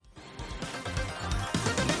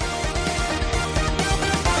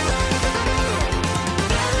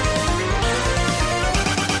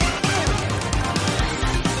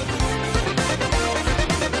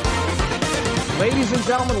Ladies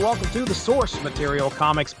and gentlemen, welcome to the Source Material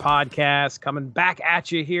Comics Podcast. Coming back at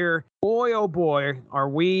you here. Boy, oh boy, are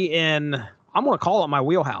we in, I'm going to call it my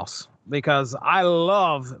wheelhouse, because I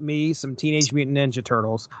love me some Teenage Mutant Ninja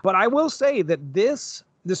Turtles. But I will say that this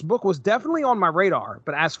book was definitely on my radar.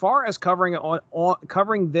 But as far as covering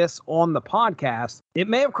this on the podcast, it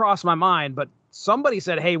may have crossed my mind, but somebody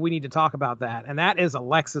said, hey, we need to talk about that. And that is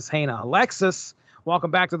Alexis Haina. Alexis,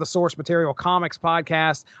 welcome back to the Source Material Comics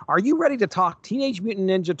Podcast. Are you ready to talk Teenage Mutant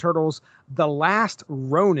Ninja Turtles, The Last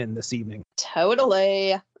Ronin this evening?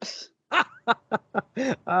 Totally.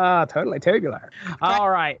 Totally tubular.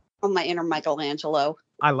 All right. On my inner Michelangelo.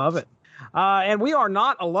 I love it. And we are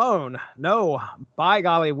not alone. No, by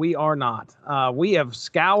golly, we are not. We have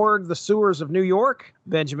scoured the sewers of New York.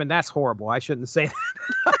 Benjamin, that's horrible. I shouldn't say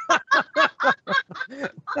that.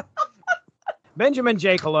 Benjamin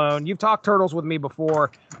J. Cologne, you've talked Turtles with me before.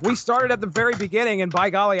 We started at the very beginning, and by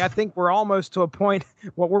golly, I think we're almost to a point.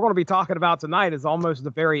 What we're going to be talking about tonight is almost the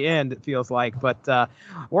very end, it feels like. But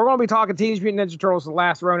we're going to be talking Teenage Mutant Ninja Turtles, The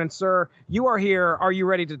Last Ronin. Sir, you are here. Are you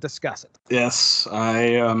ready to discuss it? Yes, I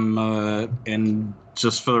am. And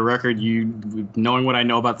just for the record, you knowing what I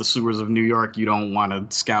know about the sewers of New York, you don't want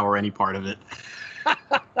to scour any part of it. You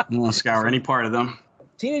don't want to scour any part of them.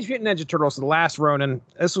 Teenage Mutant Ninja Turtles, The Last Ronin.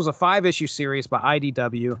 This was a 5-issue series by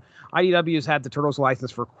IDW. IDW's had the Turtles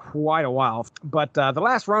license for quite a while. But The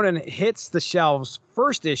Last Ronin hits the shelves,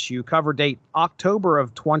 first issue, cover date October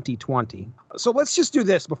of 2020. So let's just do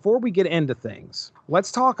this before we get into things.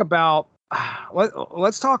 Let's talk about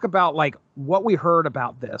like what we heard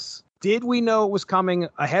about this. Did we know it was coming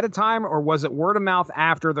ahead of time, or was it word of mouth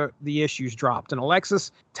after the issues dropped? And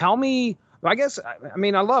Alexis, tell me. I guess, I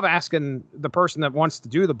mean, I love asking the person that wants to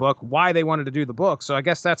do the book why they wanted to do the book. So I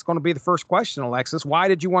guess that's going to be the first question, Alexis. Why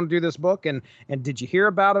did you want to do this book? And did you hear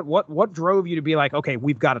about it? What drove you to be like, okay,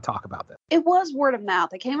 we've got to talk about this? It was word of mouth.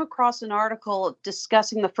 I came across an article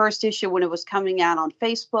discussing the first issue when it was coming out on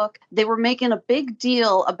Facebook. They were making a big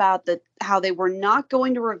deal about how they were not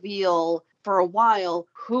going to reveal for a while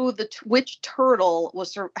which turtle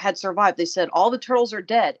had survived. They said all the turtles are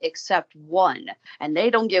dead except one, and they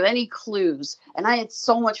don't give any clues. And I had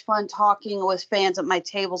so much fun talking with fans at my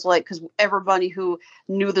tables, like, because everybody who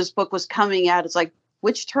knew this book was coming out, it's like,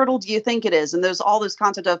 which turtle do you think it is? And there's all this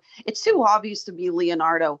concept of, it's too obvious to be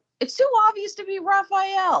Leonardo. It's too obvious to be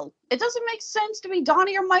Raphael. It doesn't make sense to be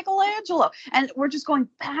Donnie or Michelangelo. And we're just going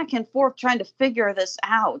back and forth trying to figure this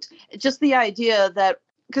out. Just the idea that,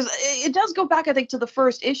 because it does go back, I think, to the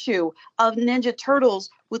first issue of Ninja Turtles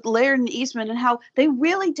with Laird and Eastman, and how they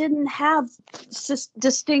really didn't have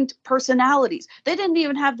distinct personalities. They didn't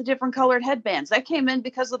even have the different colored headbands. That came in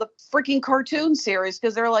because of the freaking cartoon series,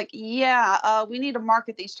 because they're like, we need to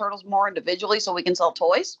market these turtles more individually so we can sell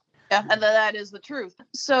toys. Yeah, and that is the truth.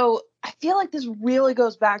 So I feel like this really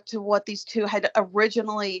goes back to what these two had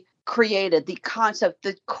originally created, the concept,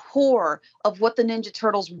 the core of what the Ninja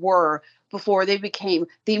Turtles were before they became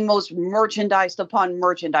the most merchandised upon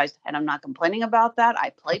merchandised. And I'm not complaining about that.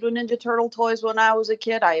 I played with Ninja Turtle toys when I was a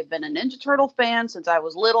kid. I have been a Ninja Turtle fan since I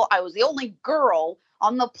was little. I was the only girl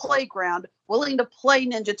on the playground willing to play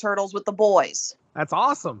Ninja Turtles with the boys. That's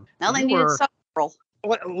awesome. Now they needed some girl.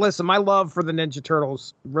 Listen, my love for the Ninja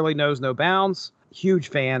Turtles really knows no bounds. Huge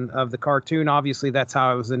fan of the cartoon. Obviously, that's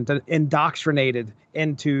how I was indoctrinated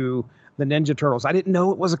into the Ninja Turtles. I didn't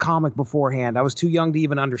know it was a comic beforehand. I was too young to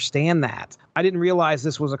even understand that. I didn't realize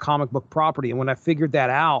this was a comic book property. And when I figured that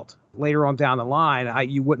out later on down the line,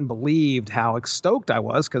 you wouldn't believe how stoked I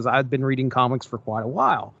was, because I'd been reading comics for quite a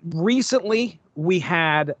while. Recently, we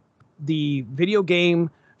had the video game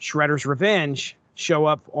Shredder's Revenge show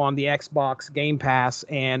up on the Xbox Game Pass,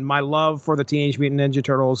 and my love for the Teenage Mutant Ninja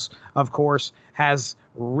Turtles, of course, has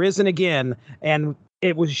risen again. And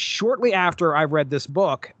it was shortly after I read this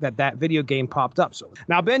book that video game popped up. So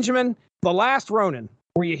now, Benjamin, The Last Ronin,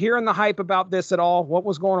 were you hearing the hype about this at all? What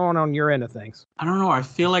was going on your end of things? I don't know. I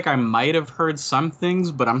feel like I might have heard some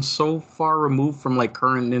things, but I'm so far removed from like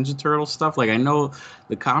current Ninja Turtle stuff. Like, I know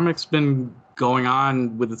the comic's been going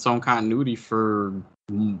on with its own continuity for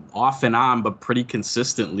off and on, but pretty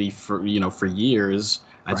consistently for years.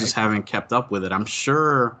 I just haven't kept up with it. I'm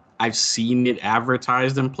sure I've seen it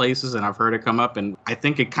advertised in places and I've heard it come up, and I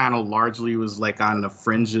think it kind of largely was like on the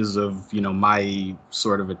fringes of, my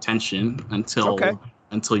sort of attention until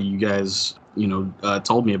you guys,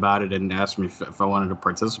 told me about it and asked me if I wanted to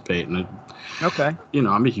participate. And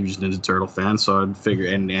I'm a huge Ninja Turtle fan, so I'd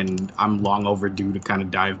figure, and I'm long overdue to kind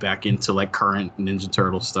of dive back into like current Ninja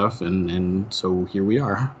Turtle stuff, and so here we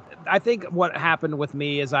are. I think what happened with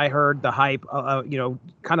me is I heard the hype,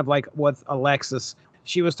 kind of like with Alexis.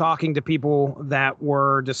 she was talking to people that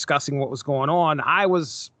were discussing what was going on. I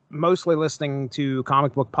was mostly listening to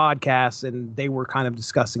comic book podcasts, and they were kind of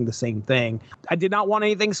discussing the same thing. I did not want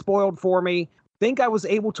anything spoiled for me. Think I was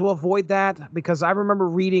able to avoid that because I remember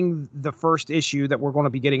reading the first issue that we're going to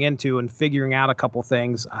be getting into and figuring out a couple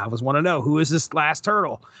things. I was want to know, who is this last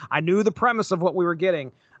turtle? I knew the premise of what we were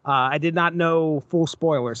getting. I did not know full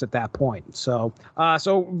spoilers at that point. So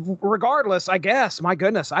regardless, I guess, my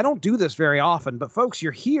goodness, I don't do this very often, but folks,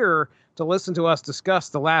 you're here to listen to us discuss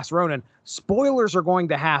The Last Ronin. Spoilers are going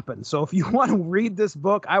to happen. So if you want to read this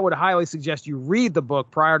book, I would highly suggest you read the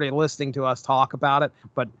book prior to listening to us talk about it.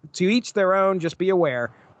 But to each their own, just be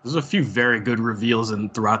aware. There's a few very good reveals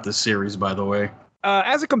throughout this series, by the way.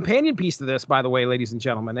 As a companion piece to this, by the way, ladies and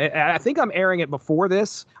gentlemen, I think I'm airing it before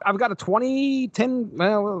this. I've got a 10,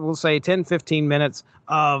 15 minutes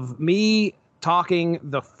of me talking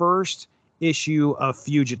the first issue of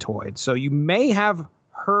Fugitoid. So you may have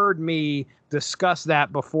heard me discuss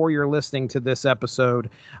that before you're listening to this episode.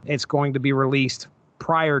 It's going to be released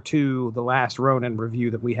prior to the Last Ronin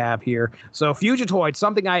review that we have here. So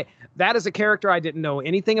Fugitoid, that is a character I didn't know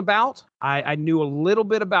anything about. I knew a little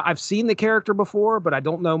bit about, I've seen the character before, but I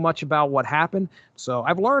don't know much about what happened. So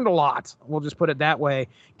I've learned a lot. We'll just put it that way,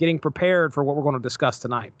 getting prepared for what we're going to discuss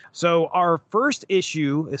tonight. So our first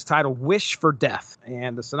issue is titled Wish for Death,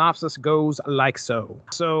 and the synopsis goes like so.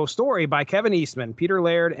 So story by Kevin Eastman, Peter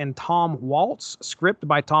Laird, and Tom Waltz. Script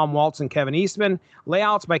by Tom Waltz and Kevin Eastman.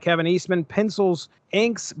 Layouts by Kevin Eastman. Pencils,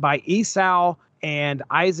 inks by Esau and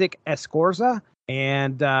Isaac Escorza.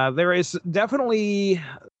 And there is definitely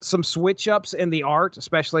some switch ups in the art,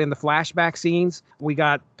 especially in the flashback scenes. We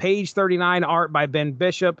got page 39 art by Ben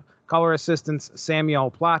Bishop, color assistants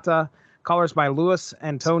Samuel Plata, colors by Luis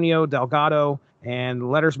Antonio Delgado,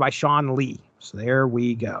 and letters by Sean Lee. So there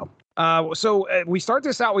we go. We start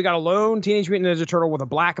this out. We got a lone Teenage Mutant Ninja Turtle with a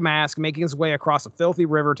black mask making his way across a filthy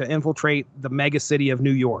river to infiltrate the mega city of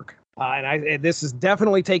New York. This is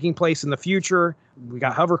definitely taking place in the future. We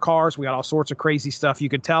got hover cars. We got all sorts of crazy stuff. You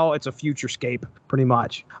could tell it's a futurescape, pretty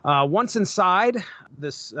much. Once inside,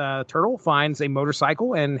 this turtle finds a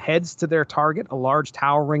motorcycle and heads to their target, a large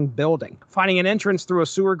towering building. Finding an entrance through a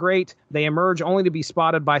sewer grate, they emerge only to be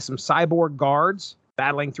spotted by some cyborg guards.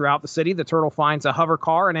 Battling throughout the city, the turtle finds a hover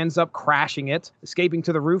car and ends up crashing it, escaping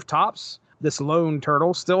to the rooftops. This lone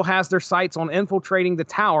turtle still has their sights on infiltrating the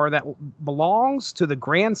tower that belongs to the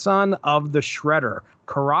grandson of the Shredder,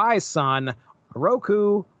 Karai's son,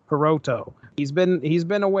 Hiroku Hiroto. He's been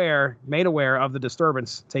made aware of the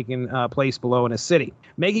disturbance taking place below in his city.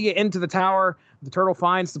 Making it into the tower, the turtle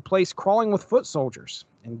finds the place crawling with foot soldiers.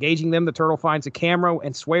 Engaging them, the turtle finds a camera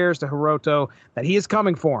and swears to Hiroto that he is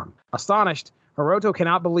coming for him. Astonished, Hiroto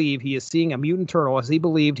cannot believe he is seeing a mutant turtle as he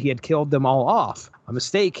believed he had killed them all off. A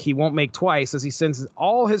mistake he won't make twice as he sends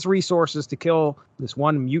all his resources to kill this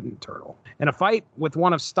one mutant turtle. In a fight with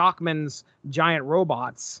one of Stockman's giant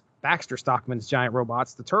robots, Baxter Stockman's giant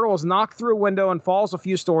robots, the turtle is knocked through a window and falls a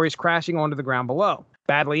few stories, crashing onto the ground below.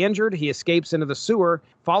 Badly injured, he escapes into the sewer,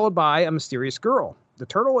 followed by a mysterious girl. The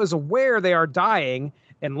turtle is aware they are dying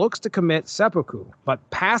and looks to commit seppuku,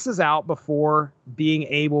 but passes out before being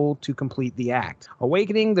able to complete the act.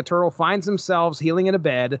 Awakening, the turtle finds themselves healing in a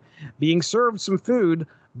bed, being served some food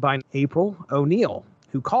by April O'Neil,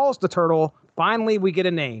 who calls the turtle. Finally, we get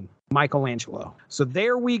a name, Michelangelo. So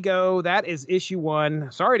there we go. That is issue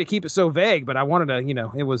 1. Sorry to keep it so vague, but I wanted to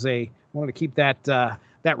keep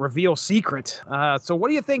that reveal secret. So what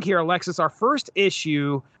do you think here, Alexis? Our first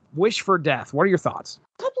issue, Wish for Death. What are your thoughts?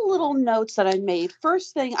 A couple little notes that I made.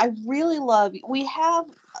 First thing, I really love, we have,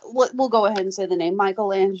 we'll go ahead and say the name,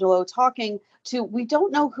 Michelangelo talking to, we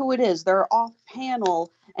don't know who it is. They're off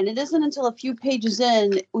panel. And it isn't until a few pages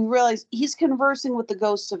in, we realize he's conversing with the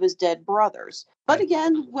ghosts of his dead brothers. But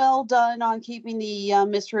again, well done on keeping the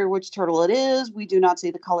mystery of which turtle it is. We do not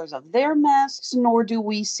see the colors of their masks, nor do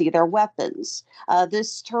we see their weapons.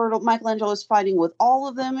 This turtle, Michelangelo, is fighting with all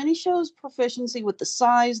of them, and he shows proficiency with the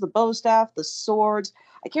sais, the bow staff, the swords.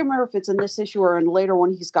 I can't remember if it's in this issue or in later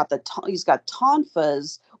one. He's got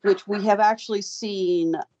tonfas, which we have actually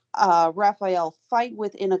seen Raphael fight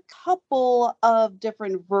with in a couple of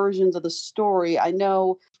different versions of the story. I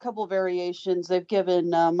know a couple of variations. They've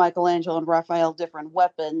given Michelangelo and Raphael different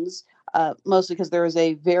weapons, mostly because there is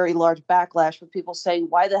a very large backlash with people saying,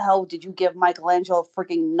 why the hell did you give Michelangelo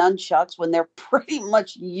freaking nunchucks when they're pretty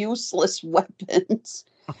much useless weapons?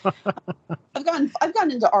 I've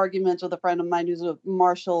gotten into arguments with a friend of mine who's a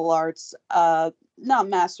martial arts not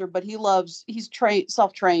master, but he's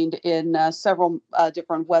self-trained in several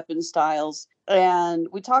different weapon styles. And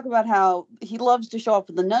we talk about how he loves to show up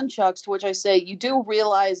with the nunchucks, to which I say, you do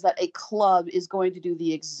realize that a club is going to do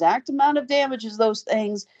the exact amount of damage as those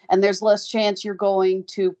things, and there's less chance you're going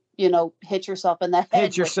to, hit yourself in the head.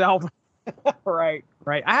 Hit yourself. Right.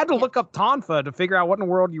 I had to look up tonfa to figure out what in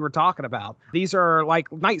the world you were talking about. These are like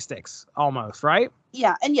nightsticks almost, right?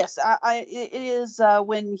 Yeah, and yes, it is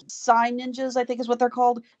when Psy Ninjas, I think is what they're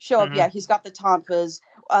called, show up. Mhm. Yeah, he's got the tonfas.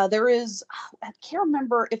 There is, I can't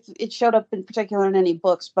remember if it showed up in particular in any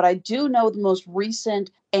books, but I do know the most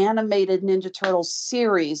recent animated Ninja Turtles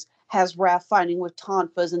series has Raph fighting with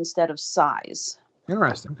tonfas instead of Psys.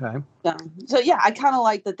 Interesting. Okay. So yeah, I kind of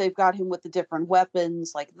like that they've got him with the different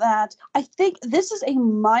weapons like that. I think this is a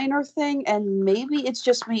minor thing, and maybe it's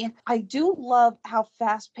just me. I do love how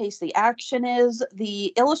fast-paced the action is.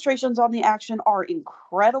 The illustrations on the action are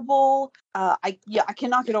incredible. I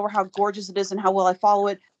cannot get over how gorgeous it is and how well I follow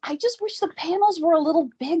it. I just wish the panels were a little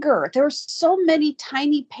bigger. There are so many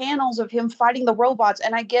tiny panels of him fighting the robots,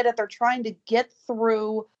 and I get it. They're trying to get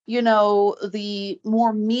through, the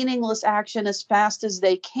more meaningless action as fast as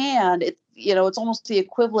they can. It's almost the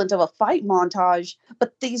equivalent of a fight montage,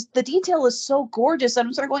 but the detail is so gorgeous. And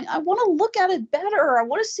I'm sort of going, I want to look at it better. I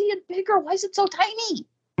want to see it bigger. Why is it so tiny?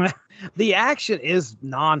 The action is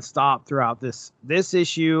nonstop throughout this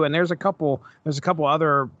issue, and there's a couple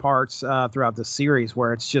other parts throughout the series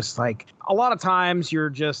where it's just like a lot of times you're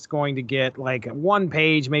just going to get like one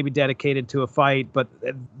page maybe dedicated to a fight, but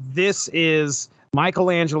this is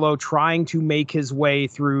Michelangelo trying to make his way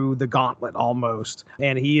through the gauntlet almost,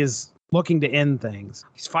 and he is looking to end things.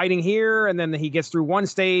 He's fighting here, and then he gets through one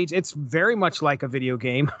stage. It's very much like a video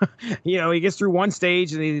game. He gets through one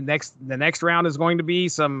stage, and the next round is going to be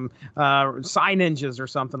some Psy Ninjas or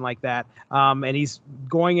something like that. And he's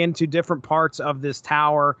going into different parts of this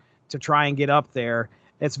tower to try and get up there.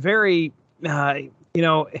 It's very,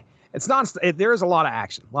 it's not. There is a lot of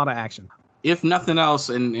action. If nothing else,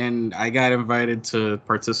 and I got invited to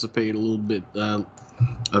participate a little bit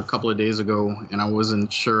a couple of days ago, and I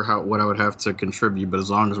wasn't sure what I would have to contribute, but as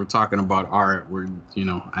long as we're talking about art,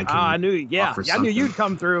 I can. I knew you'd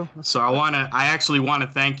come through. So I actually want to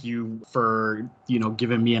thank you for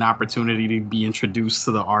giving me an opportunity to be introduced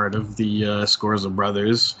to the art of the Scorza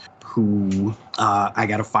brothers, who I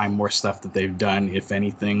got to find more stuff that they've done, if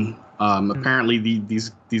anything. Apparently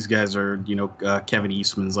these guys are Kevin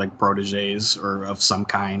Eastman's like proteges or of some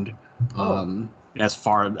kind. As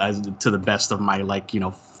far as to the best of my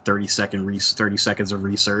 30 seconds of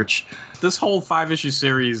research. This whole 5-issue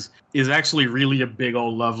series is actually really a big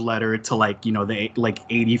old love letter to the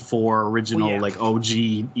 84 original OG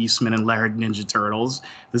Eastman and Laird Ninja Turtles.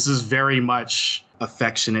 This is very much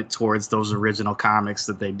affectionate towards those original comics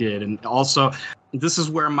that they did. And also, this is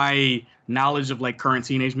where my knowledge of current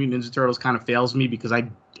Teenage Mutant Ninja Turtles kind of fails me, because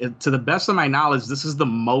to the best of my knowledge, this is the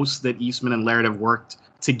most that Eastman and Laird have worked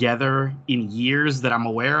together in years that I'm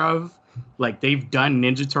aware of. They've done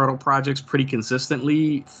Ninja Turtle projects pretty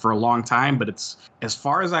consistently for a long time, but it's, as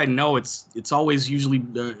far as I know, it's always usually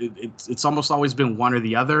it's almost always been one or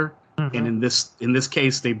the other. Mm-hmm. And in this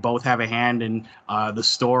case, they both have a hand in the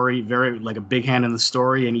story, very a big hand in the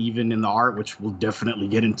story, and even in the art, which we'll definitely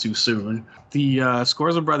get into soon. The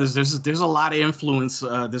Scorza brothers, there's a lot of influence.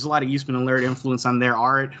 There's a lot of Eastman and Laird influence on their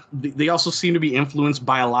art. They also seem to be influenced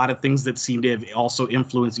by a lot of things that seem to have also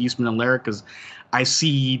influenced Eastman and Laird, because I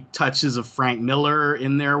see touches of Frank Miller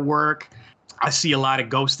in their work. I see a lot of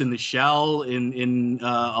Ghost in the Shell in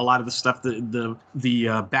a lot of the stuff,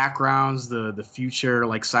 the backgrounds, the future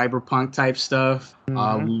cyberpunk type stuff.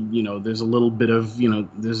 Mm-hmm. There's a little bit of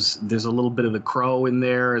there's a little bit of the Crow in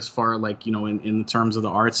there, as far in terms of the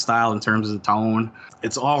art style, in terms of the tone.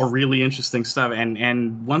 It's all really interesting stuff.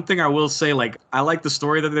 And one thing I will say, I like the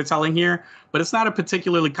story that they're telling here, but it's not a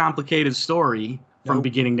particularly complicated story. From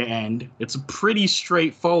beginning to end. It's pretty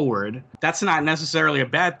straightforward. That's not necessarily a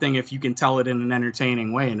bad thing if you can tell it in an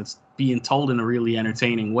entertaining way, and it's being told in a really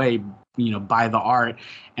entertaining way, by the art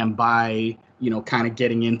and by, kind of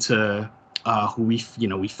getting into who we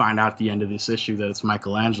find out at the end of this issue that it's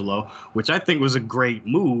Michelangelo, which I think was a great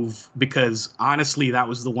move, because honestly, that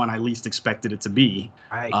was the one I least expected it to be.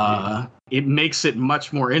 It makes it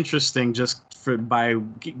much more interesting just by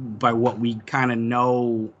what we kind of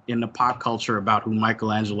know in the pop culture about who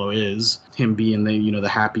Michelangelo is, him being the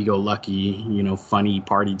happy-go-lucky, funny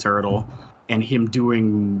party turtle, and him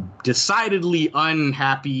doing decidedly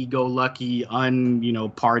unhappy-go-lucky,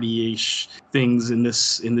 party-ish things in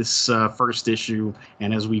this first issue.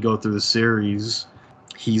 And as we go through the series,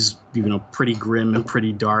 he's pretty grim and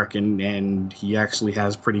pretty dark, and he actually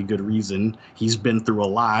has pretty good reason. He's been through a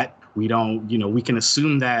lot. we don't, we can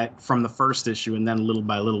assume that from the first issue, and then little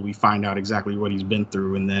by little we find out exactly what he's been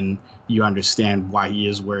through, and then you understand why he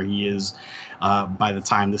is where he is by the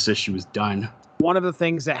time this issue is done. One of the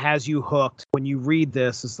things that has you hooked when you read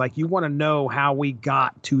this is like you want to know how we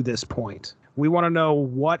got to this point. We want to know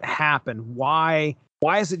what happened. Why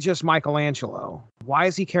is it just Michelangelo? Why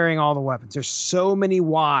is he carrying all the weapons? There's so many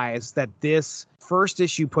whys that this first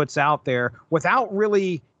issue puts out there without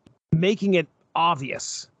really making it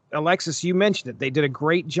obvious. Alexis, you mentioned it. They did a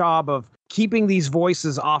great job of keeping these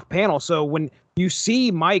voices off panel. So when you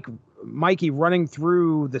see Mikey running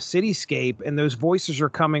through the cityscape and those voices are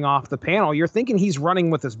coming off the panel, you're thinking he's running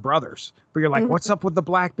with his brothers. But you're like, what's up with the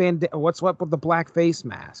black band? What's up with the black face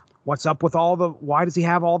mask? What's up with why does he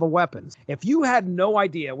have all the weapons? If you had no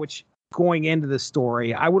idea, which going into this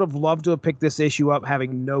story, I would have loved to have picked this issue up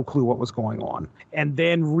having no clue what was going on. And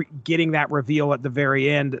then getting that reveal at the very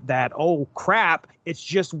end that, oh crap, it's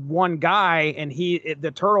just one guy and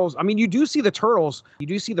the turtles. I mean, you do see the turtles, you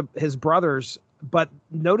do see his brothers, but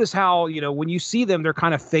notice how, when you see them, they're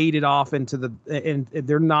kind of faded off into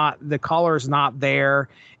they're not, the color's not there.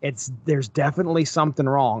 There's definitely something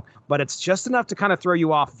wrong, but it's just enough to kind of throw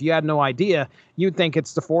you off. If you had no idea, you'd think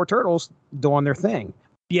it's the four turtles doing their thing.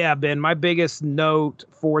 Yeah, Ben, my biggest note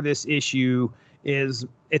for this issue is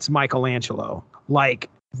it's Michelangelo. Like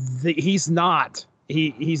he's not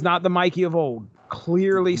the Mikey of old.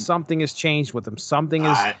 Clearly something has changed with him. Something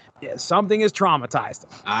has traumatized him.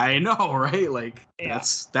 I know, right? Like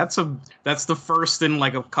that's the first in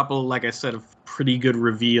like a couple, like I said, of pretty good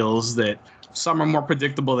reveals that some are more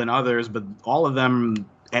predictable than others, but all of them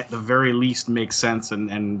at the very least make sense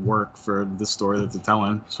and work for the story that they're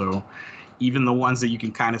telling. So even the ones that you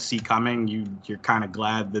can kind of see coming, you're kind of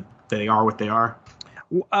glad that they are what they are.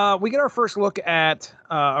 We get our first look at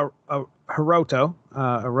Hiroko.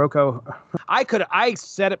 I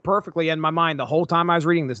said it perfectly in my mind the whole time I was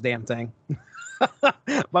reading this damn thing.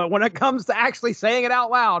 But when it comes to actually saying it out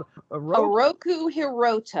loud, Oroku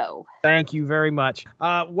Hiroto. Thank you very much.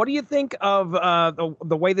 What do you think of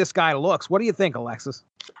the way this guy looks? What do you think, Alexis?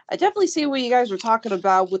 I definitely see what you guys were talking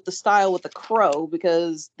about with the style with the crow,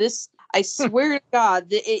 because this, I swear to God,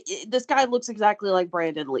 this guy looks exactly like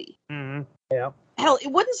Brandon Lee. Mm-hmm. Yeah. Hell,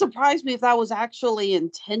 it wouldn't surprise me if that was actually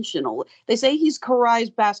intentional. They say he's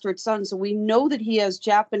Karai's bastard son, so we know that he has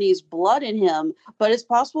Japanese blood in him, but it's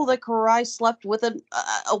possible that Karai slept with a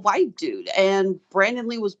white dude, and Brandon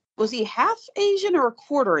Lee was he half Asian or a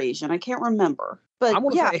quarter Asian? I can't remember. But I'm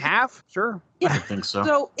going to say half, sure. Yeah. I think so.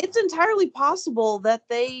 So it's entirely possible that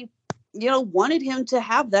they wanted him to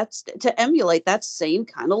have to emulate that same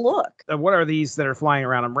kind of look. What are these that are flying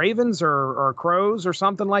around them? Ravens or crows or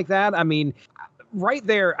something like that? I mean, right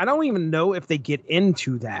there, I don't even know if they get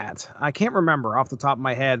into that. I can't remember off the top of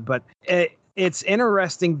my head, but it's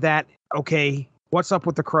interesting that, okay, what's up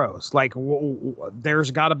with the crows? Like,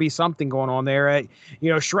 there's got to be something going on there.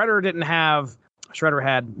 Shredder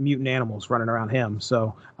had mutant animals running around him,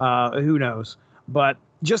 so who knows? But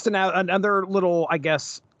just another little, I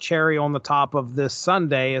guess, cherry on the top of this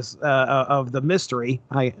Sunday is of the mystery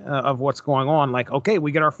of what's going on. Like, okay,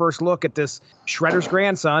 we get our first look at this Shredder's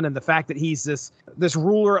grandson and the fact that he's this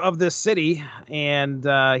ruler of this city, and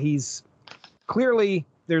he's clearly,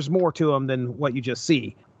 there's more to him than what you just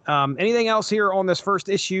see. Anything else here on this first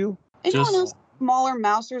issue? Anyone else? Smaller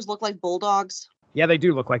mousers look like bulldogs. Yeah, they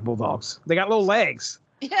do look like bulldogs. They got little legs.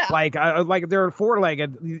 Yeah. Like they're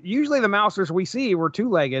four-legged. Usually the mousers we see were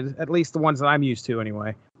two-legged, at least the ones that I'm used to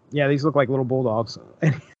anyway. Yeah, these look like little bulldogs.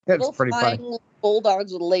 That's pretty funny.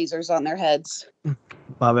 Bulldogs with lasers on their heads.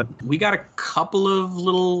 Love it. We got a couple of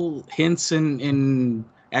little hints and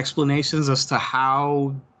explanations as to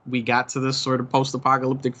how we got to this sort of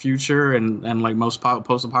post-apocalyptic future, and like most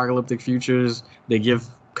post-apocalyptic futures, they give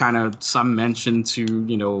kind of some mention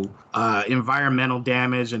to environmental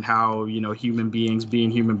damage and how human beings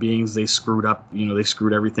being human beings, they screwed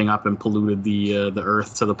everything up and polluted the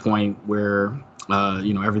earth to the point where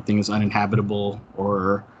everything is uninhabitable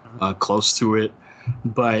or close to it.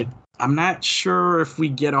 But I'm not sure if we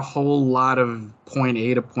get a whole lot of point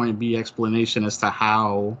A to point B explanation as to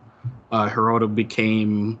how Hiroto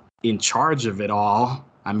became in charge of it all.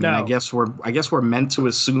 I mean, no. I guess we're meant to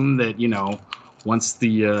assume that once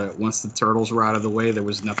the turtles were out of the way, there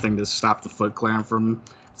was nothing to stop the Foot Clan from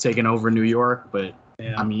taking over New York. But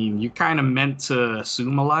yeah. I mean, you kind of meant to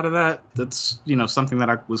assume a lot of that. That's something that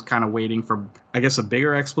I was kind of waiting for, I guess, a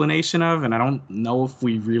bigger explanation of, and I don't know if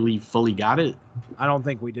we really fully got it. I don't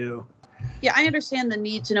think we do. Yeah, I understand the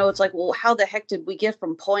need to know. It's like, well, how the heck did we get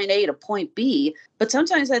from point A to point B? But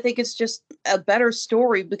sometimes I think it's just a better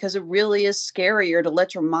story because it really is scarier to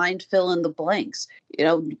let your mind fill in the blanks.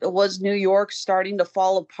 Was New York starting to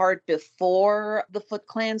fall apart before the Foot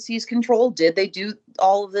Clan seized control? Did they do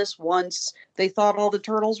all of this once they thought all the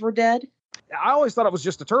turtles were dead? I always thought it was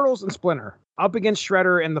just the Turtles and Splinter up against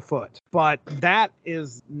Shredder and the Foot, but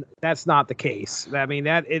that's not the case. I mean,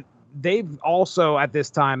 they've also at this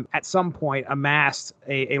time, at some point, amassed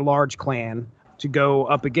a large clan to go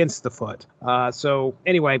up against the Foot. So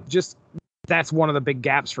anyway, just that's one of the big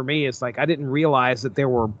gaps for me. Is like I didn't realize that there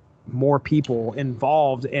were more people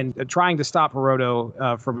involved in trying to stop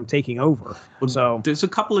Hiroto from taking over. So there's a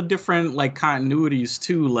couple of different like continuities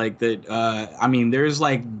too, like that. I mean, there's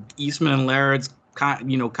like Eastman and Laird's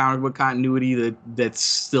comic book continuity that's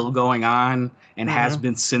still going on and has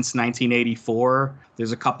been since 1984.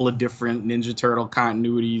 There's a couple of different Ninja Turtle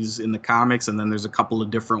continuities in the comics, and then there's a couple of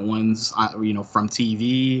different ones, from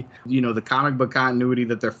TV. The comic book continuity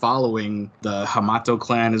that they're following, the Hamato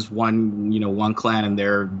clan is one clan, and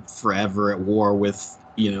they're forever at war with,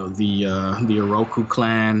 the Oroku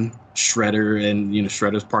clan, Shredder, and,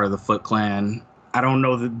 Shredder's part of the Foot clan. I don't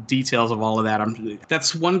know the details of all of that.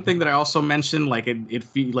 That's one thing that I also mentioned. Like it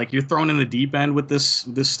feel like you're thrown in the deep end with this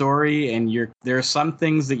story, and there are some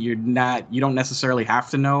things that you don't necessarily have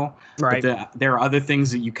to know. Right. But there are other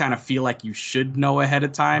things that you kind of feel like you should know ahead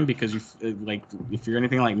of time because if you're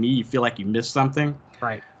anything like me, you feel like you missed something.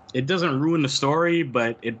 Right. It doesn't ruin the story,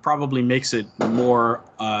 but it probably makes it more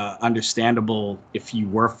understandable if you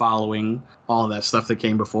were following all of that stuff that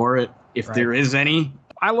came before it, if there is any.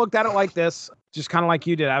 I looked at it like this. Just kind of like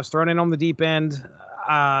you did. I was thrown in on the deep end.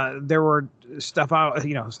 There were stuff I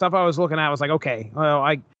was looking at. I was like, okay, well,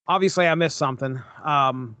 I missed something.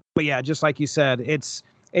 But yeah, just like you said, it's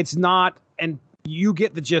not, and you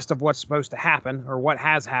get the gist of what's supposed to happen or what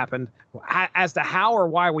has happened. As to how or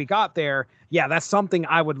why we got there, yeah, that's something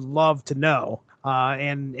I would love to know.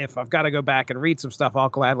 And if I've got to go back and read some stuff, I'll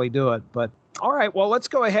gladly do it. But all right, well, let's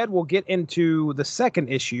go ahead. We'll get into the second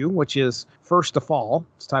issue, which is First to Fall.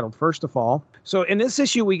 It's titled First to Fall. So in this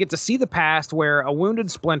issue, we get to see the past where a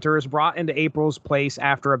wounded Splinter is brought into April's place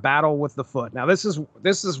after a battle with the Foot. Now, this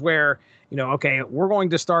is where, okay, we're going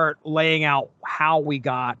to start laying out how we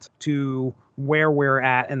got to where we're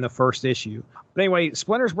at in the first issue. But anyway,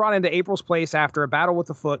 Splinter's brought into April's place after a battle with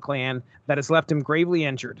the Foot Clan that has left him gravely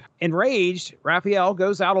injured. Enraged, Raphael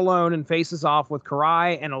goes out alone and faces off with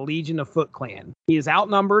Karai and a legion of Foot Clan. He is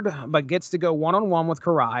outnumbered, but gets to go one-on-one with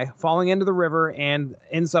Karai, falling into the river and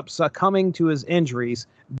ends up succumbing to his injuries,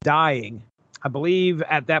 dying. I believe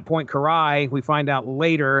at that point, Karai, we find out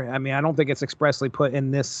later, I mean, I don't think it's expressly put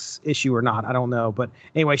in this issue or not. I don't know. But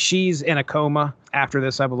anyway, she's in a coma after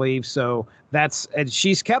this, I believe. So and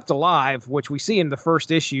she's kept alive, which we see in the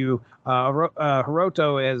first issue.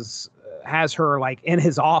 Hiroto has her like in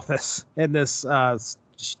his office in this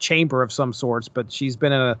chamber of some sorts, but she's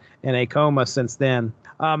been in a coma since then.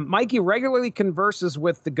 Mikey regularly converses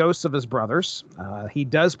with the ghosts of his brothers. He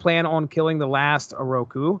does plan on killing the last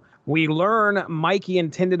Oroku. We learn Mikey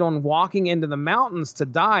intended on walking into the mountains to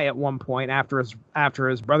die at one point after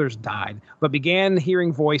his brothers died, but began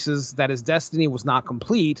hearing voices that his destiny was not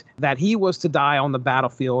complete, that he was to die on the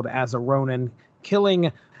battlefield as a Ronin,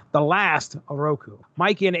 killing the last Oroku.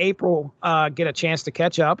 Mikey and April get a chance to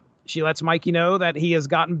catch up. She lets Mikey know that he has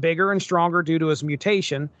gotten bigger and stronger due to his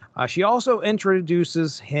mutation. She also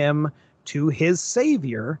introduces him to his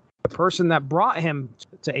savior, the person that brought him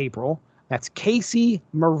to April. That's Casey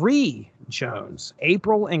Marie Jones,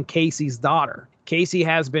 April and Casey's daughter. Casey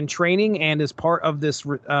has been training and is part of this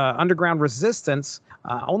underground resistance,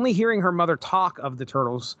 only hearing her mother talk of the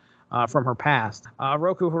Turtles from her past.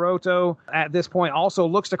 Roku Hiroto, at this point, also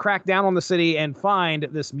looks to crack down on the city and find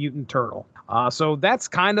this mutant turtle. So that's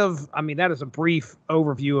that is a brief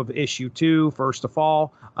overview of issue 2, First to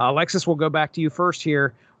Fall. Alexis, we'll go back to you first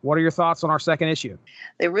here. What are your thoughts on our second issue?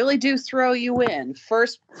 They really do throw you in.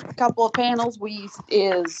 First couple of panels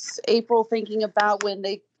is April thinking about when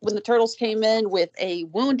the Turtles came in with a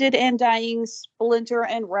wounded and dying Splinter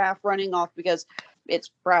and Raph running off because it's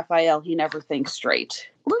Raphael. He never thinks straight.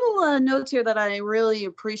 Little notes here that I really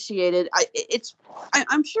appreciated.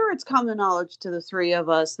 I'm sure it's common knowledge to the three of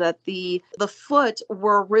us that the Foot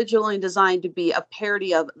were originally designed to be a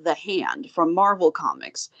parody of the Hand from Marvel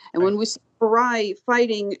Comics. And when we see Karai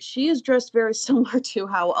fighting, she is dressed very similar to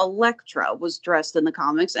how Elektra was dressed in the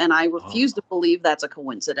comics, and I refuse to believe that's a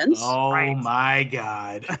coincidence. Oh my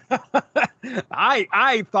God.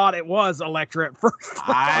 I thought it was Elektra at first.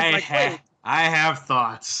 I have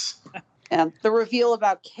thoughts. And the reveal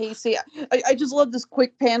about Casey, I just love this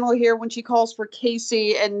quick panel here when she calls for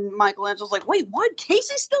Casey and Michelangelo's like, wait, what?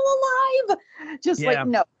 Casey's still alive?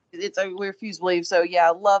 No, we refuse to believe. So yeah,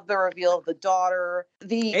 love the reveal of the daughter.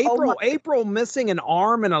 The April missing an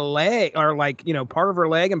arm and a leg, or like, part of her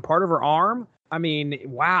leg and part of her arm. I mean,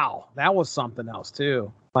 wow, that was something else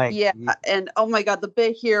too. Like, yeah, and oh my God, the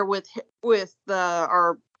bit here with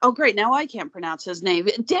our, oh great, now I can't pronounce his name.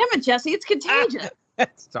 Damn it, Jesse, it's contagious.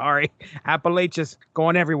 Sorry, Appalachia's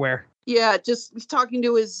going everywhere. Yeah, just he's talking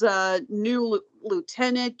to his new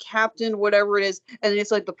lieutenant, captain, whatever it is. And it's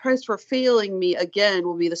like, the price for failing me again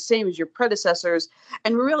will be the same as your predecessors.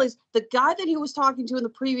 And we realize the guy that he was talking to in the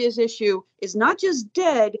previous issue is not just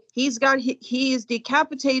dead. He is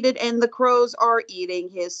decapitated and the crows are eating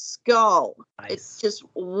his skull. Nice. It's just,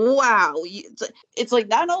 wow. It's like,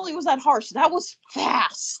 not only was that harsh, that was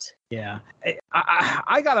fast. Yeah.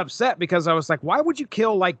 I got upset because I was like, why would you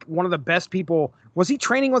kill like one of the best people? Was he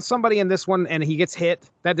training with somebody in this one and he gets hit?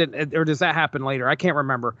 That didn't, or does that happen later? I can't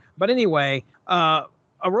remember. But anyway, Oroku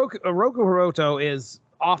Hiroto is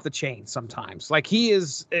off the chain sometimes. Like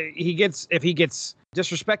if he gets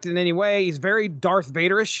disrespected in any way, he's very Darth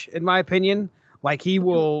Vader-ish, in my opinion. Like he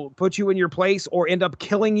will put you in your place or end up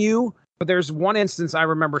killing you. But there's one instance I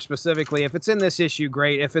remember specifically. If it's in this issue,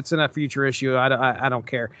 great. If it's in a future issue, I don't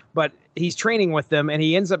care. But he's training with them, and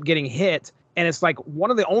he ends up getting hit. And it's like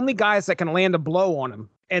one of the only guys that can land a blow on him.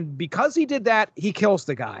 And because he did that, he kills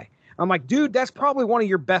the guy. I'm like, dude, that's probably one of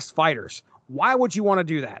your best fighters. Why would you want to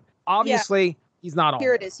do that? Obviously, he's not on.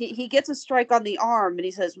 Here it is. He gets a strike on the arm, and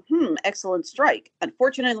he says, excellent strike.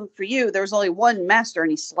 Unfortunately for you, there's only one master,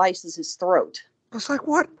 and he slices his throat. It's like,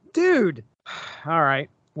 what? Dude. All right.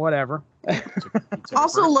 Whatever.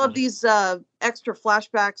 Also love these extra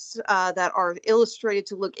flashbacks that are illustrated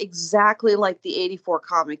to look exactly like the 84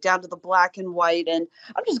 comic, down to the black and white. And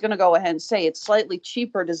I'm just going to go ahead and say it's slightly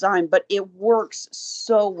cheaper design, but it works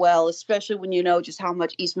so well, especially when you know just how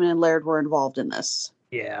much Eastman and Laird were involved in this.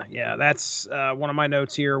 Yeah. That's one of my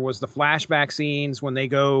notes here was the flashback scenes when they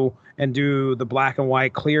go and do the black and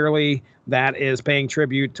white. Clearly, that is paying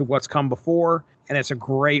tribute to what's come before. And it's a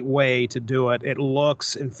great way to do it. It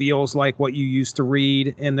looks and feels like what you used to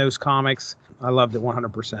read in those comics. I loved it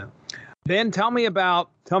 100%. Ben, tell me about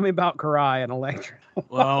Karai and Elektra.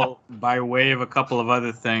 Well, by way of a couple of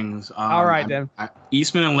other things. All right, then.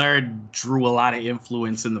 Eastman and Laird drew a lot of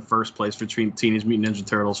influence in the first place for Teenage Mutant Ninja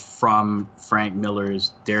Turtles from Frank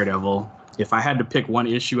Miller's Daredevil. If I had to pick one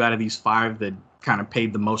issue out of these 5 that kind of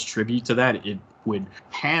paid the most tribute to that, it would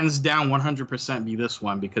hands down 100% be this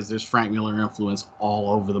one, because there's Frank Miller influence all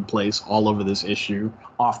over the place, all over this issue.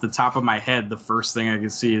 Off the top of my head, the first thing I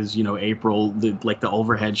could see is, April, the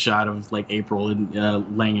overhead shot of like April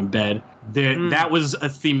laying in bed. That was a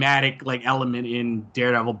thematic element in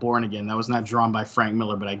Daredevil Born Again. That was not drawn by Frank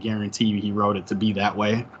Miller, but I guarantee you he wrote it to be that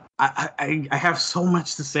way. I have so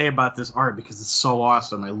much to say about this art because it's so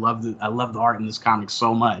awesome. I love the art in this comic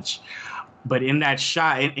so much. But in that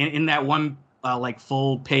shot, in that one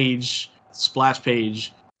full page splash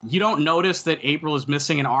page, you don't notice that April is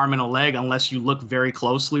missing an arm and a leg unless you look very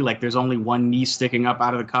closely. Like there's only one knee sticking up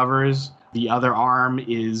out of the covers. The other arm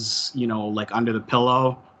is, under the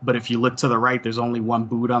pillow. But if you look to the right, there's only one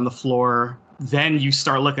boot on the floor. Then you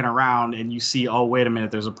start looking around and you see, oh, wait a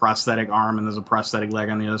minute, there's a prosthetic arm and there's a prosthetic leg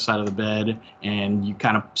on the other side of the bed. And you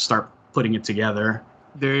kind of start putting it together.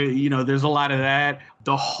 There's a lot of that.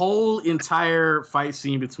 The whole entire fight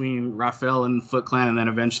scene between Raphael and Foot Clan, and then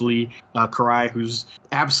eventually Karai, who's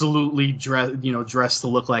absolutely dressed to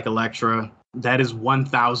look like Elektra. That is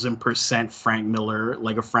 1000% Frank Miller,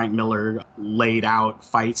 like a Frank Miller laid out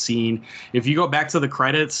fight scene. If you go back to the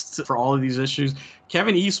credits for all of these issues,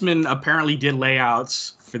 Kevin Eastman apparently did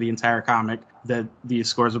layouts for the entire comic that the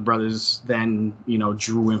Escorza brothers then,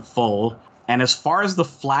 drew in full. And as far as the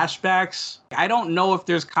flashbacks, I don't know if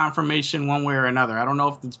there's confirmation one way or another. I don't know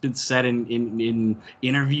if it's been said in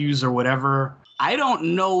interviews or whatever. I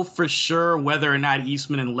don't know for sure whether or not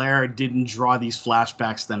Eastman and Laird didn't draw these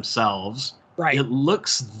flashbacks themselves. Right. It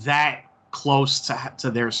looks that close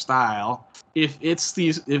to their style. If it's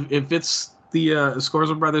the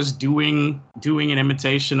Escorza brothers doing an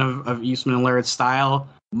imitation of Eastman and Laird's style,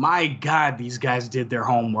 my God, these guys did their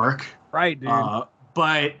homework. Right, dude.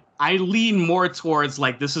 But I lean more towards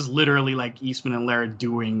this is literally like Eastman and Laird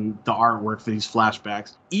doing the artwork for these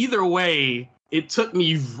flashbacks. Either way, it took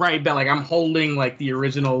me right back. Like I'm holding like the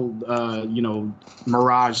original,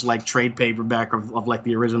 Mirage like trade paperback of like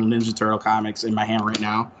the original Ninja Turtle comics in my hand right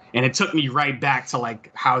now. And it took me right back to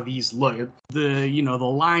like how these look, the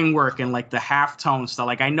line work and like the halftone stuff.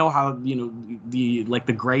 Like I know how,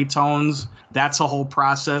 the gray tones, that's a whole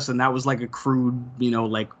process. And that was like a crude,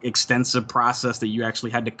 like extensive process that you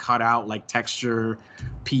actually had to cut out like texture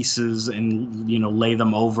pieces and, lay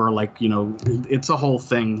them over. Like, it's a whole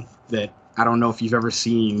thing that I don't know if you've ever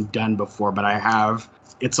seen done before, but I have.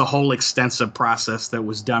 It's a whole extensive process that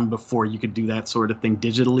was done before you could do that sort of thing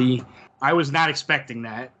digitally. I was not expecting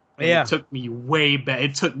that. Yeah. It took me way back.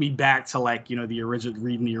 It took me back to like, the original,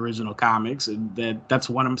 reading the original comics. And that's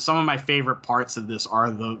some of my favorite parts of this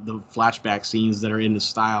are the flashback scenes that are in the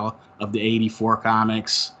style of the 84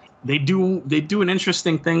 comics. They do an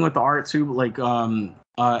interesting thing with the art too. Like,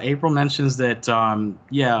 April mentions that,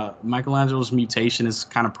 Michelangelo's mutation is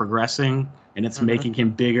kind of progressing and it's making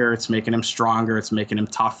him bigger. It's making him stronger. It's making him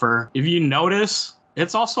tougher. If you notice,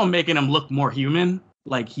 it's also making him look more human.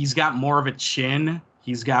 Like he's got more of a chin.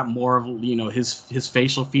 He's got more of, his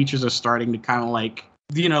facial features are starting to kind of like,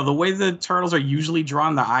 the way the turtles are usually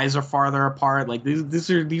drawn, the eyes are farther apart. Like these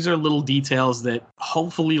are little details that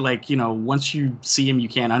hopefully, like, once you see them, you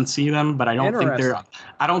can't unsee them. But I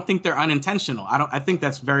don't think they're unintentional. I think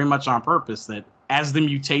that's very much on purpose, that as the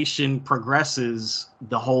mutation progresses,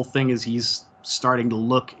 the whole thing is he's starting to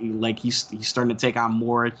look like he's starting to take on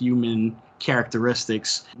more human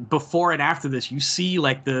characteristics. Before and after this, you see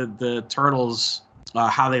like the turtles,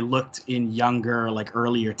 how they looked in younger, like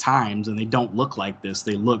earlier times, and they don't look like this.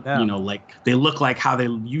 They look, they look like how they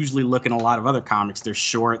usually look in a lot of other comics. They're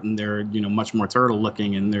short and they're, much more turtle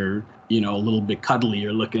looking, and they're, a little bit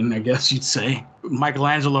cuddlier looking, I guess you'd say.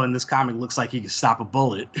 Michelangelo in this comic looks like he could stop a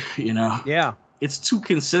bullet, Yeah. It's too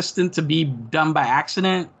consistent to be done by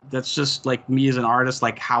accident. That's just like me as an artist.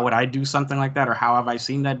 Like, how would I do something like that, or how have I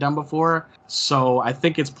seen that done before? So I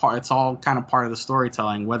think it's all kind of part of the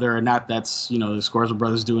storytelling, whether or not that's, the Scorza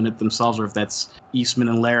brothers doing it themselves, or if that's Eastman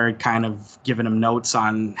and Laird kind of giving them notes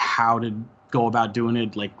on how to go about doing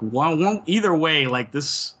it. Like either way, like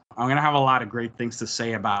this, I'm going to have a lot of great things to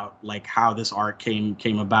say about like how this art came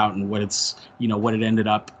about and what it's, what it ended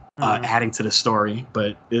up adding to the story,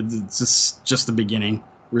 but it's just the beginning,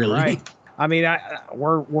 really. Right. I mean,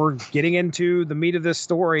 we're getting into the meat of this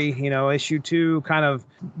story. Issue 2 kind of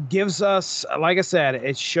gives us, like I said,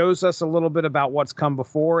 it shows us a little bit about what's come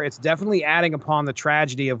before. It's definitely adding upon the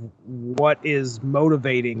tragedy of what is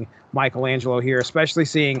motivating Michelangelo here, especially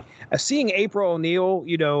seeing April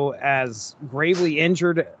O'Neil, as gravely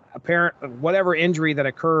injured, whatever injury that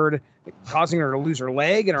occurred, causing her to lose her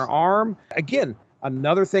leg and her arm. Again,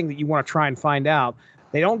 another thing that you want to try and find out.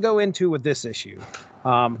 They don't go into with this issue.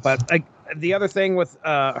 But the other thing with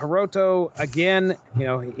Hiroto, again,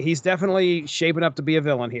 he's definitely shaping up to be a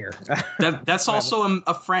villain here. That's also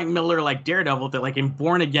a Frank Miller like Daredevil that like in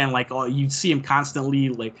Born Again, like you see him constantly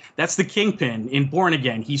like that's the Kingpin in Born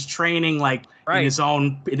Again. He's training like in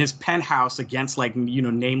his penthouse against like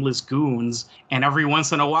nameless goons, and every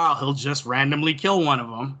once in a while he'll just randomly kill one of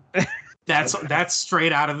them. That's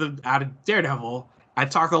straight out of Daredevil. I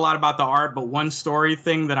talked a lot about the art, but one story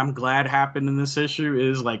thing that I'm glad happened in this issue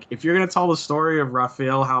is like if you're gonna tell the story of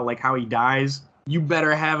Raphael, how he dies, you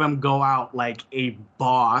better have him go out like a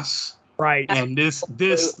boss. Right. And this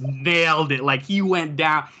nailed it. Like he went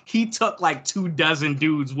down. He took like 24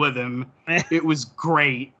 dudes with him. It was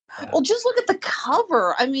great. Well, just look at the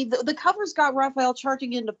cover. I mean, the cover's got Raphael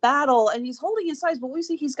charging into battle, and he's holding his sides, but we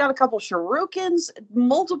see he's got a couple shurikens,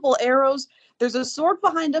 multiple arrows. There's a sword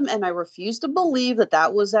behind him, and I refuse to believe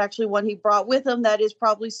that was actually one he brought with him. That is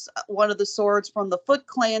probably one of the swords from the Foot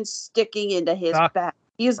Clan sticking into his back.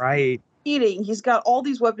 He is eating. He's got all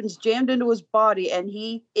these weapons jammed into his body, and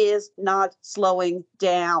he is not slowing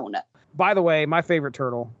down. By the way, my favorite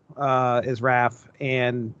turtle is Raph,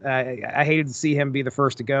 and I hated to see him be the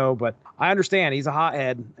first to go, but I understand he's a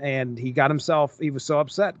hothead, and he was so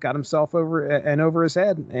upset, got himself over his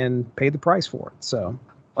head, and paid the price for it. So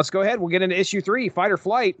let's go ahead. We'll get into issue 3, Fight or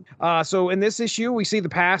Flight. So in this issue, we see the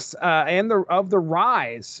past and the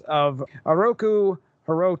rise of Oroku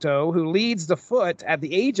Hiroto, who leads the Foot at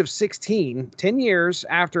the age of 16, 10 years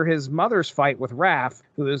after his mother's fight with Raph,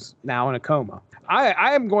 who is now in a coma.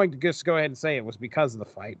 I am going to just go ahead and say it was because of the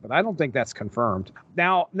fight, but I don't think that's confirmed.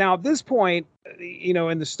 Now at this point,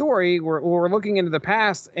 in the story, we're looking into the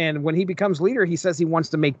past, and when he becomes leader, he says he wants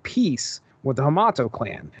to make peace with the Hamato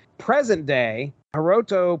clan. present day,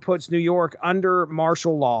 Hiroto puts New York under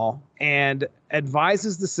martial law and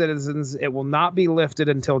advises the citizens it will not be lifted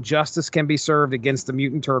until justice can be served against the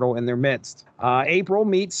mutant turtle in their midst. April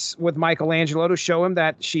meets with Michelangelo to show him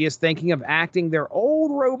that she is thinking of acting their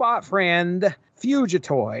old robot friend,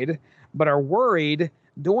 Fugitoid, but are worried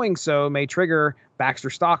doing so may trigger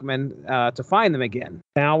Baxter Stockman to find them again.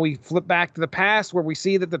 Now we flip back to the past where we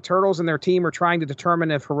see that the Turtles and their team are trying to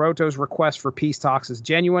determine if Hiroto's request for peace talks is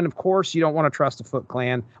genuine. Of course, you don't want to trust the Foot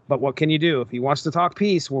Clan, but what can you do? If he wants to talk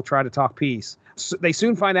peace, we'll try to talk peace. So they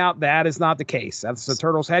soon find out that is not the case. That's the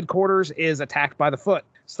Turtles' headquarters is attacked by the Foot.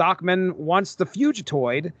 Stockman wants the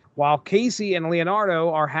Fugitoid, while Casey and Leonardo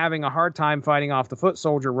are having a hard time fighting off the Foot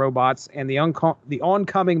Soldier robots and the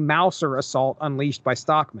oncoming Mouser assault unleashed by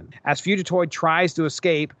Stockman. As Fugitoid tries to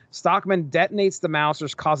escape, Stockman detonates the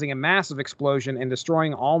Mousers, causing a massive explosion and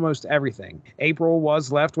destroying almost everything. April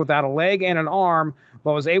was left without a leg and an arm,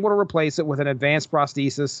 but was able to replace it with an advanced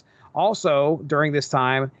prosthesis. Also, during this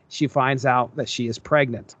time, she finds out that she is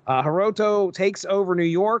pregnant. Hiroto takes over New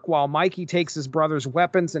York while Mikey takes his brother's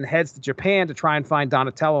weapons and heads to Japan to try and find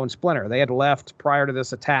Donatello and Splinter. They had left prior to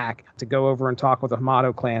this attack to go over and talk with the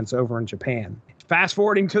Hamato clans over in Japan. Fast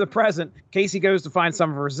forwarding to the present, Casey goes to find some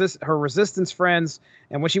of her resistance friends,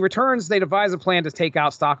 and when she returns, they devise a plan to take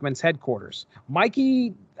out Stockman's headquarters.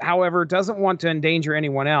 Mikey, however, doesn't want to endanger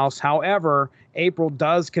anyone else. However, April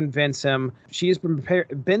does convince him. She has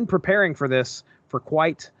been preparing for this for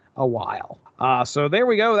quite a while. So there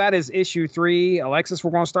we go. That is issue 3. Alexis,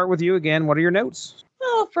 we're going to start with you again. What are your notes?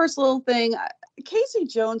 Well, first little thing, Casey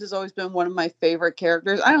Jones has always been one of my favorite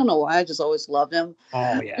characters. I don't know why, I just always loved him.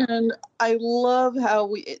 Oh, yeah. And I love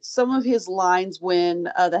how some of his lines when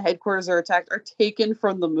the headquarters are attacked are taken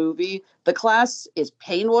from the movie. The class is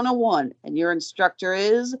Pain 101, and your instructor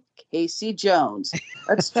is Casey Jones.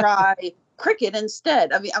 Let's try cricket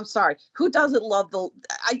instead. I mean, I'm sorry. Who doesn't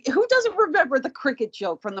who doesn't remember the cricket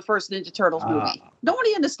joke from the first Ninja Turtles movie?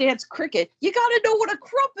 Nobody understands cricket. You got to know what a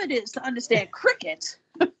crumpet is to understand cricket.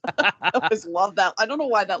 I always love that. I don't know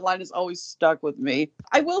why that line has always stuck with me.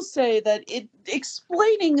 I will say that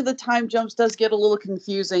explaining the time jumps does get a little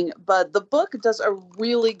confusing, but the book does a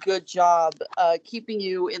really good job keeping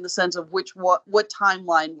you in the sense of what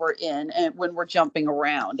timeline we're in and when we're jumping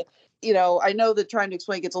around. You know, I know that trying to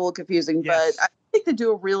explain gets a little confusing, Yes. but I think they do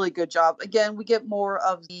a really good job. Again, we get more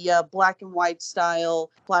of the black and white style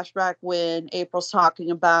flashback when April's talking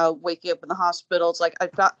about waking up in the hospital. It's like,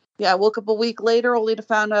 I woke up a week later only to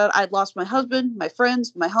find out I'd lost my husband, my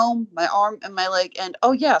friends, my home, my arm, and my leg. And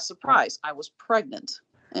oh yeah, surprise, I was pregnant.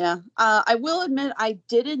 Yeah. I will admit I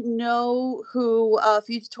didn't know who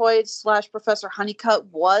Fugitoid / Professor Honeycutt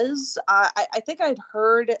was. I think I'd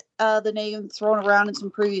heard the name thrown around in some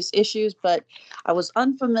previous issues, but I was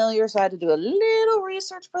unfamiliar, so I had to do a little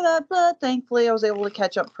research for that. But thankfully, I was able to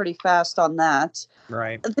catch up pretty fast on that.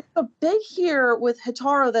 Right. There's a bit here with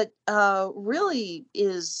Hitaro that really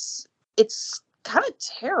it's kind of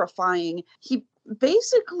terrifying. He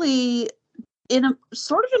basically, in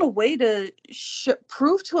a way to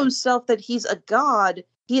prove to himself that he's a god,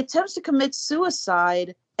 he attempts to commit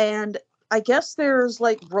suicide, and I guess there's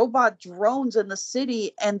like robot drones in the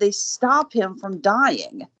city, and they stop him from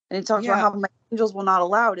dying. And he talks about how my angels will not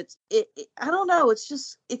allow it. I don't know.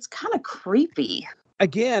 It's kind of creepy.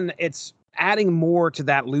 Again, it's adding more to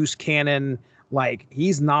that loose cannon. Like,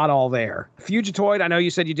 he's not all there. Fugitoid, I know you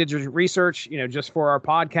said you did your research, just for our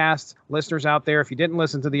podcast listeners out there. If you didn't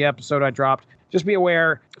listen to the episode I dropped, just be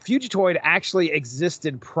aware, Fugitoid actually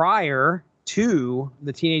existed prior to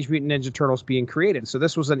the Teenage Mutant Ninja Turtles being created. So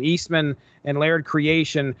this was an Eastman and Laird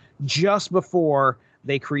creation just before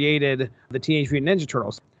they created the Teenage Mutant Ninja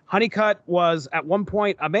Turtles. Honeycutt was at one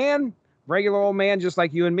point a man, regular old man, just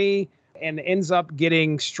like you and me, and ends up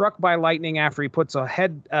getting struck by lightning after he puts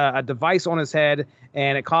a device on his head,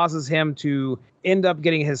 and it causes him to end up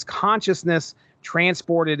getting his consciousness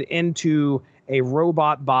transported into a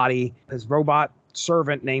robot body, his robot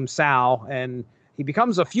servant named Sal, and he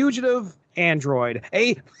becomes a fugitive android,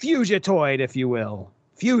 a Fugitoid, if you will.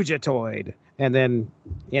 Fugitoid. And then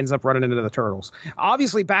he ends up running into the Turtles.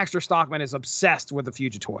 Obviously, Baxter Stockman is obsessed with the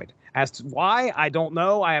Fugitoid. As to why, I don't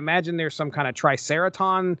know. I imagine there's some kind of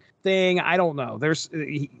Triceraton thing. I don't know.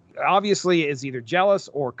 He obviously is either jealous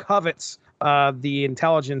or covets the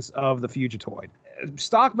intelligence of the Fugitoid.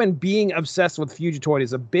 Stockman being obsessed with Fugitoid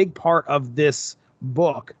is a big part of this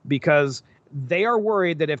book because they are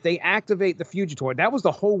worried that if they activate the Fugitoid, that was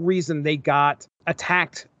the whole reason they got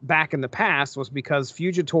attacked back in the past, was because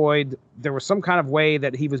Fugitoid, there was some kind of way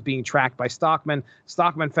that he was being tracked by Stockman.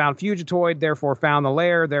 Stockman found Fugitoid, therefore found the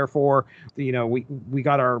lair, therefore, we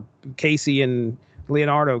got our Casey and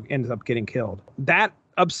Leonardo ends up getting killed. That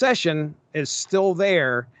obsession is still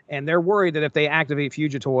there, and they're worried that if they activate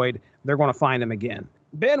Fugitoid, they're going to find him again.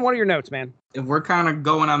 Ben, what are your notes, man? If we're kind of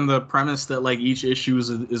going on the premise that like each issue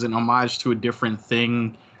is an homage to a different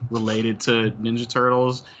thing related to Ninja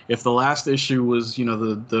Turtles, if the last issue was,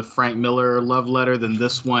 the Frank Miller love letter, then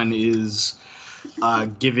this one is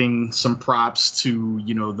giving some props to,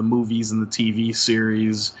 the movies and the TV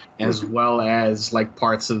series, as well as like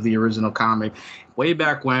parts of the original comic. Way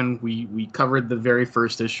back when we covered the very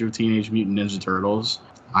first issue of Teenage Mutant Ninja Turtles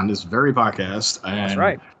on this very podcast. And that's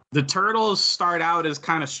right. The Turtles start out as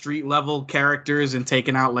kind of street level characters and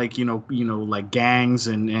taking out like, like gangs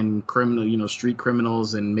and criminal, street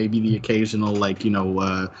criminals, and maybe the occasional like,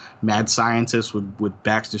 mad scientist with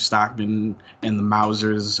Baxter Stockman and the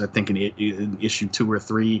Mousers, I think in issue 2 or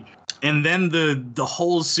 3. And then the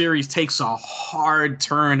whole series takes a hard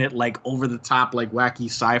turn at like over the top, like wacky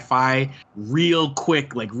sci-fi real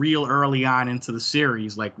quick, like real early on into the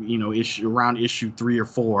series, like, around issue 3 or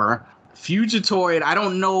 4. Fugitoid, I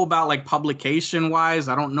don't know about like publication wise.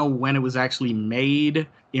 I don't know when it was actually made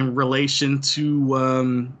in relation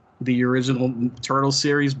to the original Turtle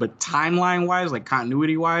series, but timeline wise, like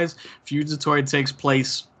continuity wise, Fugitoid takes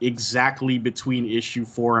place exactly between issue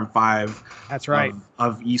 4 and 5. That's right.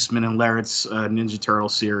 Of Eastman and Larrett's Ninja Turtle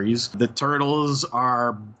series. The Turtles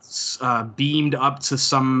are beamed up to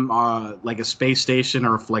some like a space station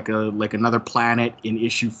or like another planet in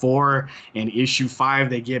issue 4, and issue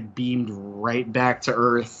 5 they get beamed right back to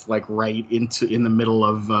Earth, like right in the middle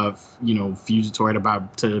of Fugitoid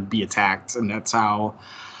about to be attacked, and that's how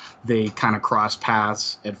they kind of cross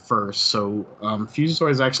paths at first. So Fugitoid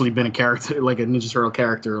has actually been a character, like a Ninja Turtle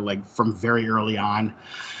character, like from very early on.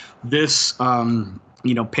 This,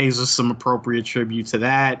 pays us some appropriate tribute to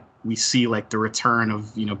that. We see like the return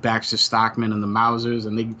of, Baxter Stockman and the Mousers,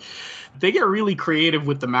 and they get really creative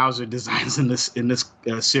with the Mauser designs in this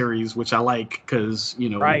series, which I like because,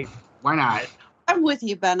 right. Why not? I'm with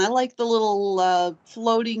you, Ben. I like the little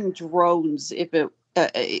floating drones, if it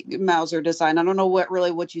Mauser design. I don't know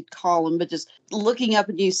what you'd call them, but just looking up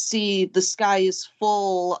and you see the sky is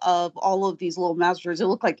full of all of these little Mausers. It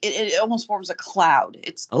looks like it almost forms a cloud.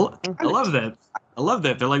 I love that. I love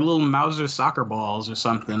that. They're like little Mauser soccer balls or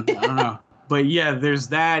something. I don't know. But yeah, there's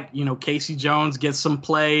that, Casey Jones gets some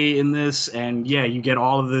play in this, and yeah, you get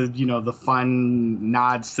all of the, the fun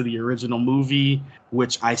nods to the original movie,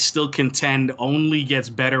 which I still contend only gets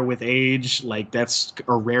better with age. Like that's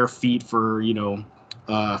a rare feat for,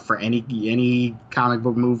 for any comic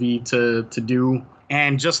book movie to do.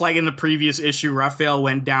 And just like in the previous issue, Raphael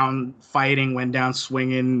went down fighting, went down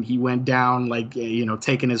swinging. He went down like,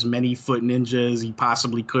 taking as many foot ninjas as he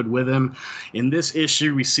possibly could with him. In this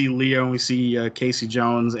issue, we see Leo and we see Casey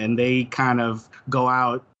Jones, and they kind of go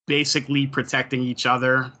out basically protecting each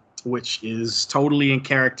other, which is totally in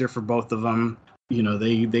character for both of them.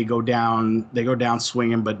 They go down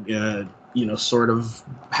swinging, but, sort of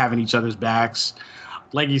having each other's backs.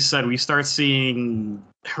 Like you said, we start seeing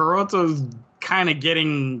Hiroto's kind of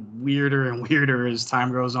getting weirder and weirder as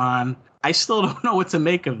time goes on. I still don't know what to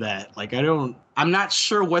make of that. Like, I'm not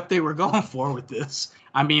sure what they were going for with this.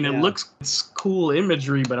 I mean, it's cool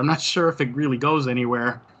imagery, but I'm not sure if it really goes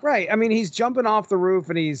anywhere. Right. I mean, he's jumping off the roof,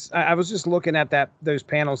 and I was just looking at those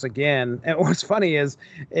panels again. And what's funny is,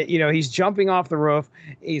 he's jumping off the roof.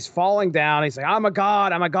 He's falling down. He's like, I'm a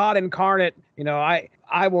god incarnate.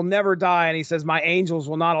 I will never die. And he says, my angels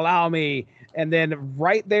will not allow me. And then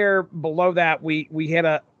right there below that, we get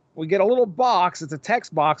a little box. It's a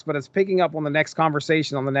text box, but it's picking up on the next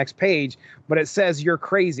conversation on the next page. But it says, you're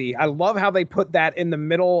crazy. I love how they put that in the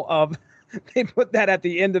middle of, they put that at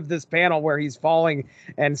the end of this panel where he's falling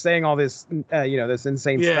and saying all this, this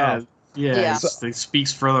insane stuff. Yeah. It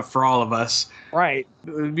speaks for all of us. Right.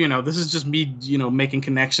 This is just me, making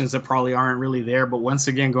connections that probably aren't really there. But once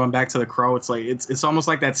again, going back to The Crow, it's like it's almost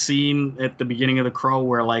like that scene at the beginning of The Crow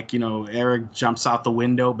where like, Eric jumps out the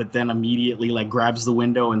window, but then immediately like grabs the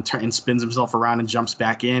window and spins himself around and jumps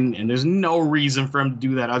back in. And there's no reason for him to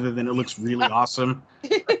do that other than it looks really awesome.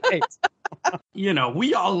 Right.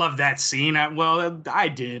 We all love that scene. I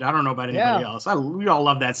did. I don't know about anybody else. We all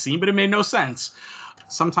love that scene, but it made no sense.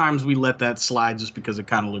 Sometimes we let that slide just because it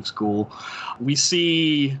kind of looks cool. We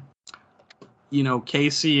see,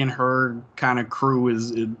 Casey and her kind of crew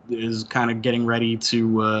is kind of getting ready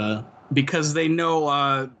to, because they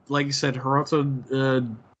know, like you said,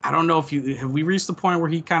 Hiroto, I don't know if have we reached the point where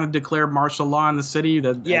he kind of declared martial law in the city? He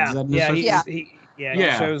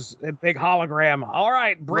shows a big hologram. All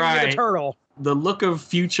right, bring me the turtle. The look of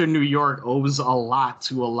future New York owes a lot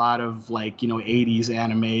to a lot of like, 80s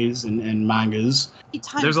animes and mangas.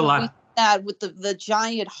 There's a lot. that with the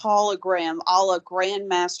giant hologram a la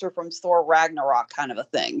Grandmaster from Thor Ragnarok kind of a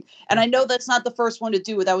thing. And I know that's not the first one to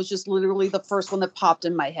do it. That was just literally the first one that popped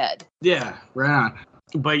in my head. Yeah, right on.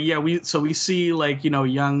 But yeah, we see like,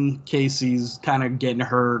 young Casey's kind of getting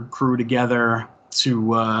her crew together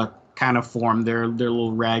to kind of form their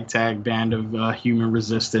little ragtag band of human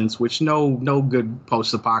resistance, which no good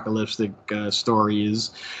post-apocalyptic story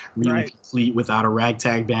is really complete without a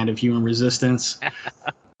ragtag band of human resistance.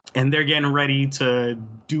 And they're getting ready to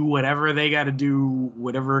do whatever they got to do,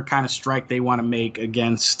 whatever kind of strike they want to make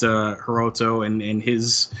against Hiroto and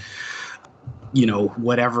his,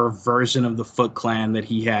 whatever version of the Foot Clan that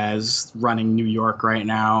he has running New York right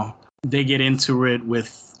now. They get into it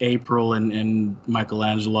with April and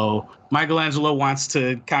Michelangelo. Michelangelo wants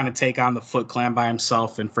to kind of take on the Foot Clan by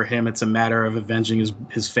himself, and for him it's a matter of avenging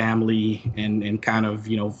his family and kind of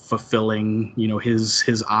fulfilling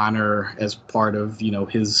his honor as part of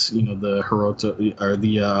his the Hiroto or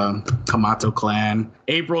the Kamato clan.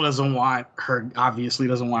 April obviously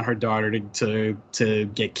doesn't want her daughter to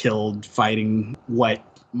get killed fighting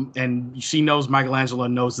and she knows Michelangelo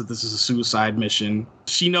knows that this is a suicide mission.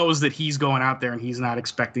 She knows that he's going out there and he's not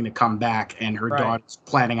expecting to come back, and her daughter's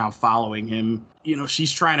planning on following him. She's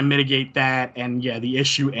trying to mitigate that, and yeah, the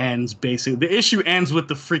issue ends with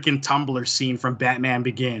the freaking Tumblr scene from Batman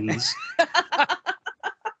Begins.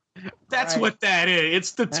 That's what that is.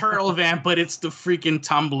 It's the turtle van, but it's the freaking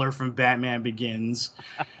Tumblr from Batman Begins.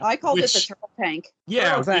 I called it the turtle tank.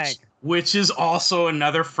 Yeah, which is also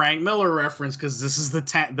another Frank Miller reference, because this is the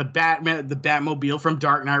Batmobile from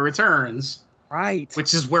Dark Knight Returns. Right.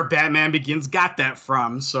 Which is where Batman Begins got that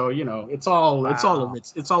from. So, it's all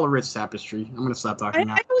a rich tapestry. I'm going to stop talking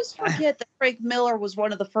now. I always forget that Frank Miller was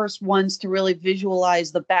one of the first ones to really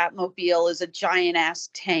visualize the Batmobile as a giant ass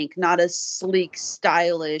tank, not a sleek,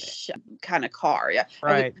 stylish kind of car. Yeah.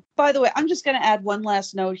 Right. By the way, I'm just going to add one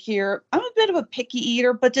last note here. I'm a bit of a picky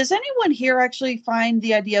eater, but does anyone here actually find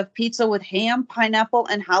the idea of pizza with ham, pineapple,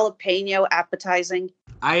 and jalapeno appetizing?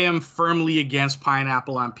 I am firmly against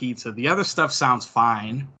pineapple on pizza. The other stuff sounds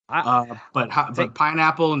fine, but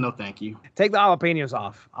pineapple, no thank you. Take the jalapenos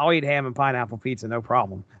off. I'll eat ham and pineapple pizza, no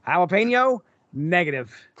problem. Jalapeno?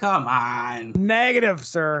 Negative. Come on. Negative,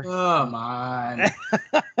 sir. Come on.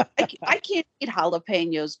 I can't eat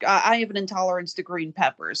jalapenos. I have an intolerance to green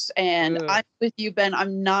peppers. And I'm with you, Ben.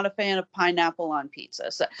 I'm not a fan of pineapple on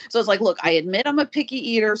pizza. So it's like, look, I admit I'm a picky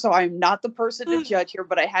eater, so I'm not the person to judge here,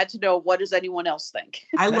 but I had to know, what does anyone else think?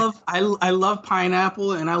 I love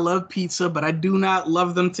pineapple and I love pizza, but I do not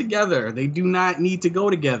love them together. They do not need to go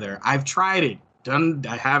together. I've tried it.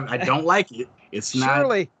 I don't like it. It's not,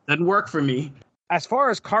 doesn't work for me. As far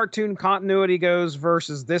as cartoon continuity goes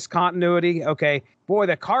versus this continuity, okay, boy,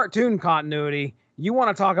 the cartoon continuity, you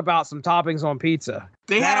want to talk about some toppings on pizza.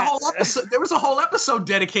 Had a whole episode. There was a whole episode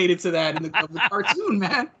dedicated to that in the cartoon,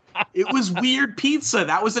 man. It was weird pizza.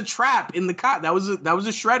 That was a trap in the that was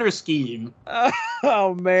a shredder scheme.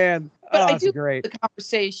 Oh man. But I do great. The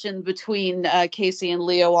conversation between Casey and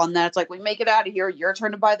Leo on that. It's like, we make it out of here. Your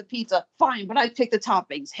turn to buy the pizza. Fine, but I pick the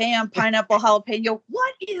toppings. Ham, pineapple, jalapeno.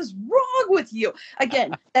 What is wrong with you?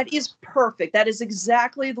 Again, that is perfect. That is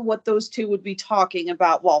exactly what those two would be talking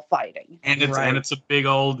about while fighting. And it's a big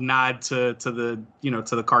old nod to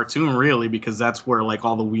the cartoon, really, because that's where like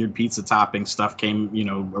all the weird pizza topping stuff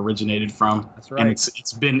originated from. That's right. And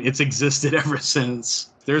it's existed ever since.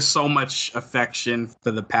 There's so much affection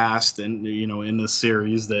for the past and, in this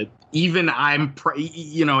series that even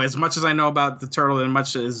as much as I know about the turtle and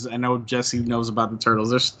much as I know Jesse knows about the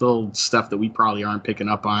turtles, there's still stuff that we probably aren't picking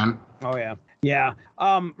up on. Oh, yeah. Yeah.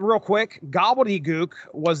 Real quick, Gobbledygook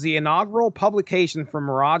was the inaugural publication from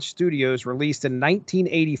Mirage Studios released in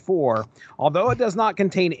 1984. Although it does not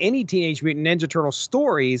contain any Teenage Mutant Ninja Turtle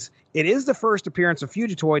stories, it is the first appearance of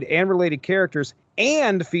Fugitoid and related characters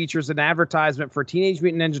and features an advertisement for Teenage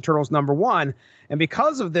Mutant Ninja Turtles #1. And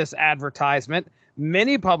because of this advertisement,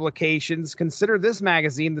 many publications consider this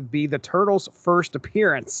magazine to be the Turtles' first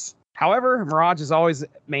appearance. However, Mirage has always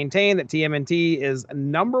maintained that TMNT is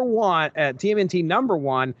TMNT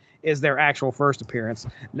 #1 is their actual first appearance.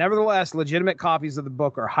 Nevertheless, legitimate copies of the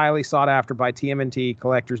book are highly sought after by TMNT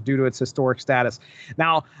collectors due to its historic status.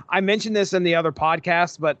 Now, I mentioned this in the other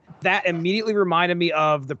podcast, but that immediately reminded me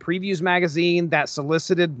of the Previews magazine that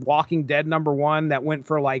solicited Walking Dead #1 that went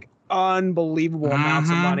for like unbelievable amounts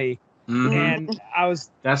of money. Mm-hmm. And I was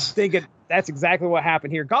thinking that's exactly what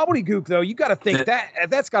happened here. Gobbledygook, though, you got to think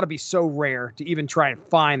that's got to be so rare to even try and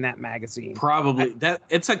find that magazine. Probably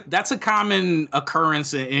that's a common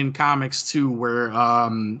occurrence in comics too, where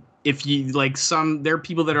if you like there are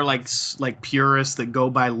people that are like purists that go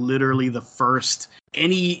by literally the first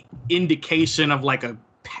any indication of like a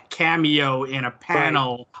cameo in a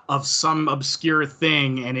panel of some obscure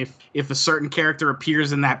thing, and if a certain character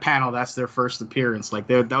appears in that panel, that's their first appearance. Like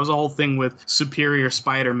that was a whole thing with Superior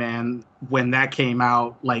Spider-Man when that came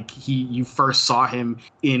out. Like you first saw him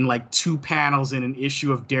in like 2 panels in an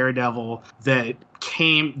issue of Daredevil that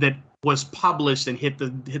was published and hit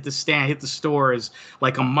the stores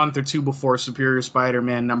like a month or 2 before Superior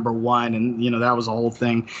Spider-Man #1, and that was a whole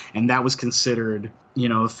thing, and that was considered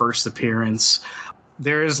the first appearance.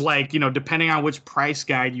 There's like, depending on which price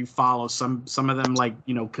guide you follow, some of them like,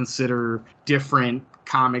 consider different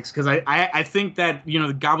comics. Because I think that, the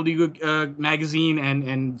Gobbledygook magazine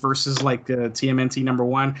and versus like the TMNT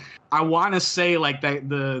 #1, I want to say like that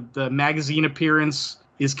the magazine appearance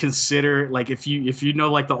is considered like if you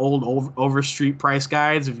know like the old Overstreet price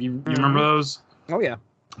guides, if you remember those. Oh yeah.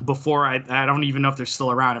 Before I don't even know if they're still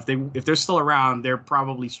around. If they're still around, they're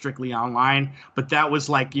probably strictly online. But that was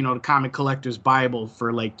like, the comic collector's Bible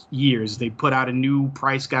for like years. They put out a new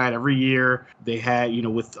price guide every year. They had,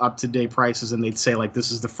 with up-to-date prices, and they'd say like, this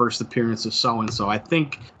is the first appearance of so-and-so. I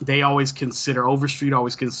think Overstreet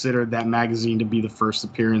always considered that magazine to be the first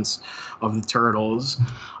appearance of the Turtles.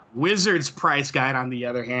 Wizard's price guide, on the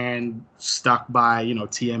other hand, stuck by,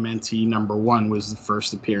 TMNT #1 was the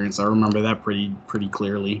first appearance. I remember that pretty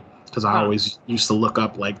clearly because I always used to look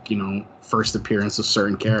up like, first appearance of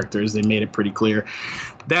certain characters. They made it pretty clear.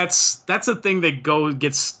 That's a thing that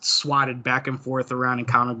gets swatted back and forth around in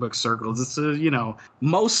comic book circles. It's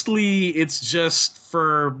mostly it's just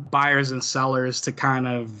for buyers and sellers to kind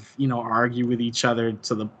of, argue with each other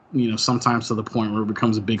to the, sometimes to the point where it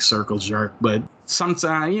becomes a big circle jerk. But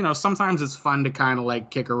sometimes it's fun to kind of like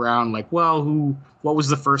kick around like, well, what was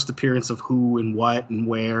the first appearance of who and what and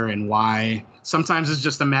where and why? Sometimes it's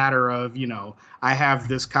just a matter of, I have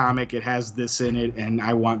this comic, it has this in it, and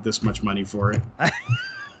I want this much money for it.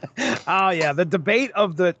 Oh, yeah. The debate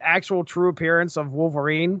of the actual true appearance of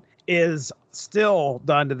Wolverine is still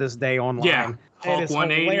done to this day online. Yeah. Hulk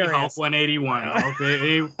 180, hilarious. Hulk 181.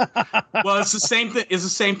 Okay. Well, it's the same thing. It's the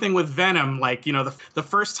same thing with Venom. Like, the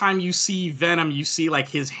first time you see Venom, you see like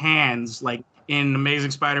his hands, like in Amazing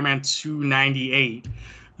Spider-Man 298.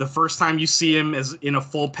 The first time you see him as in a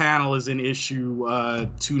full panel is in issue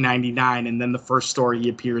 299, and then the first story he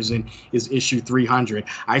appears in is issue 300.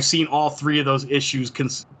 I've seen all 3 of those issues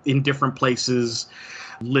in different places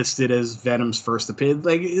listed as Venom's first appearance.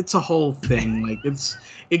 Like, it's a whole thing. Like,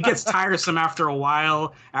 it gets tiresome after a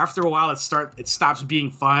while. After a while, it stops being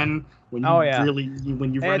fun. When you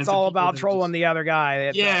when you run it's into all people about trolling the other guy.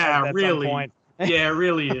 At really. Some point. Yeah, it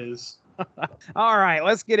really is. All right,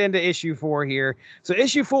 let's get into issue 4 here. So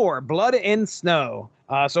issue 4, Blood in Snow.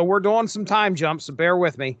 So we're doing some time jumps, so bear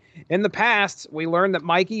with me. In the past, we learned that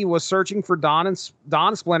Mikey was searching for Don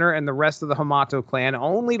Splinter and the rest of the Hamato clan,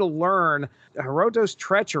 only to learn Hiroto's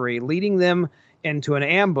treachery, leading them into an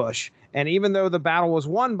ambush. And even though the battle was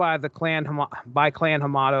won by Clan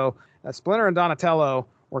Hamato, Splinter and Donatello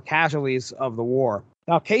were casualties of the war.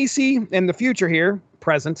 Now, Casey, in the future here,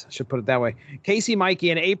 present, should put it that way, Casey, Mikey,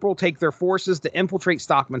 and April take their forces to infiltrate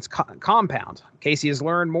Stockman's compound. Casey has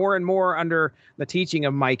learned more and more under the teaching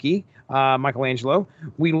of Michelangelo.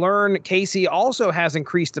 We learn Casey also has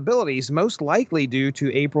increased abilities, most likely due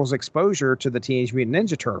to April's exposure to the Teenage Mutant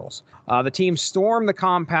Ninja Turtles. The team storm the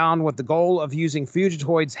compound with the goal of using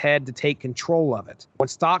Fugitoid's head to take control of it. When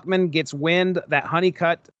Stockman gets wind that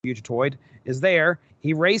Honeycutt, Fugitoid, is there,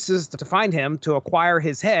 he races to find him to acquire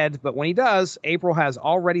his head, but when he does, April has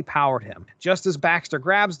already powered him. Just as Baxter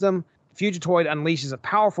grabs them, Fugitoid unleashes a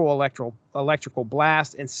powerful electrical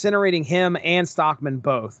blast, incinerating him and Stockman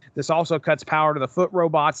both. This also cuts power to the foot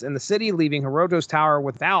robots in the city, leaving Hiroto's tower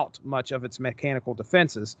without much of its mechanical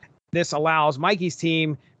defenses. This allows Mikey's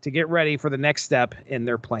team to get ready for the next step in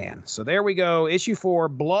their plan. So there we go. Issue 4,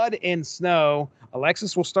 Blood in Snow.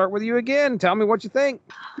 Alexis, we'll start with you again. Tell me what you think.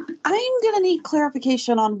 I'm going to need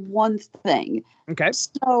clarification on one thing. Okay.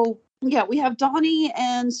 So, yeah, we have Donnie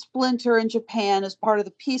and Splinter in Japan as part of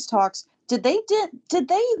the peace talks. Did they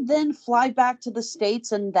then fly back to the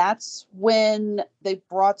States, and that's when they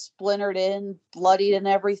brought Splinter in, bloodied and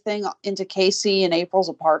everything, into Casey and April's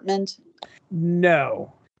apartment?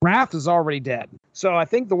 No. Raph is already dead. So I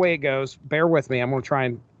think the way it goes, bear with me, I'm going to try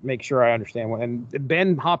and make sure I understand. And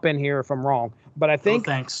Ben, hop in here if I'm wrong. But I think...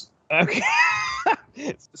 Oh, thanks. Okay.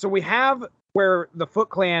 So we have where the Foot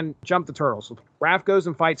Clan jumped the Turtles. Raph goes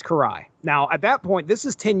and fights Karai. Now, at that point, this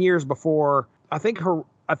is 10 years before... I think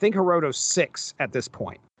Hiroto's 6 at this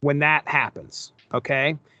point when that happens.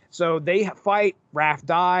 Okay? So they fight, Raph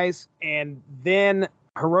dies, and then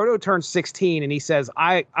Hiroto turns 16 and he says,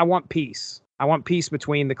 I want peace. I want peace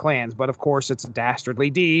between the clans. But of course, it's a dastardly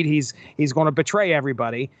deed. He's going to betray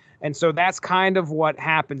everybody. And so that's kind of what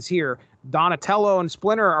happens here. Donatello and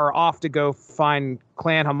Splinter are off to go find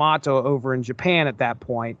Clan Hamato over in Japan at that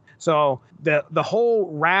point. So the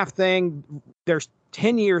whole Raph thing, there's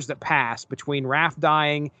 10 years that pass between Raph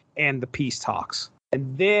dying and the peace talks.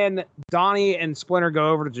 And then Donnie and Splinter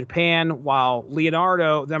go over to Japan while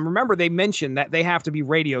Leonardo, then remember they mentioned that they have to be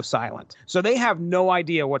radio silent. So they have no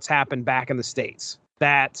idea what's happened back in the States,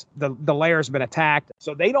 that the lair's been attacked.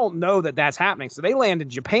 So they don't know that that's happening. So they land in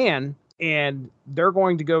Japan and they're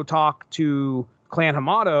going to go talk to Clan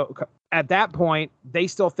Hamato. At that point, they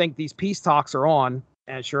still think these peace talks are on.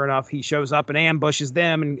 And sure enough, he shows up and ambushes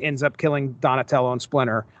them and ends up killing Donatello and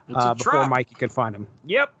Splinter before Mikey could find him.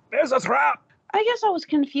 Yep, there's a trap. I guess I was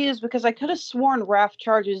confused because I could have sworn Raph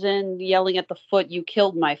charges in yelling at the foot, "You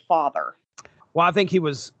killed my father." Well, I think he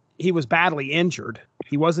was badly injured.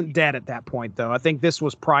 He wasn't dead at that point, though. I think this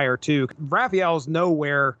was prior to. Raphael's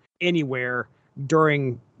nowhere, anywhere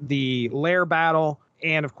during the Lair battle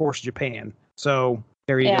and, of course, Japan. So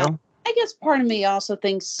there you go. I guess part of me also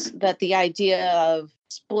thinks that the idea of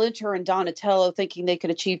Splinter and Donatello thinking they could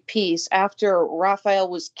achieve peace after Raphael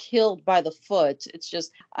was killed by the foot. It's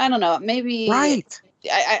just, I don't know, maybe. Right.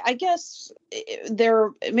 I guess there,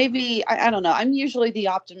 maybe, I don't know. I'm usually the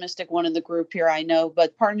optimistic one in the group here, I know,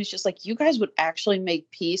 but part of me is just like, you guys would actually make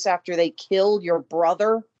peace after they killed your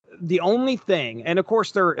brother? The only thing, and of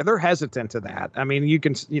course they're hesitant to that. I mean,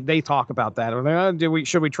 they talk about that.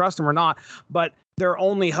 Should we trust them or not? But their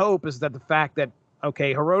only hope is that the fact that,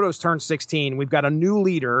 okay, Hiroto's turned 16. We've got a new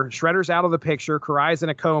leader. Shredder's out of the picture. Karai's in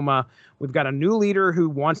a coma. We've got a new leader who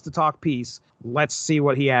wants to talk peace. Let's see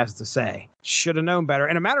what he has to say. Should have known better.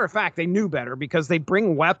 And a matter of fact, they knew better because they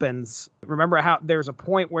bring weapons. Remember how there's a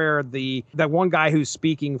point where that one guy who's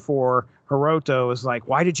speaking for Hiroto is like,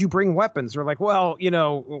 why did you bring weapons? They're like, well,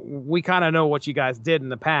 we kind of know what you guys did in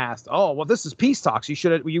the past. Oh, well, this is peace talks. You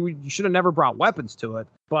should have never brought weapons to it.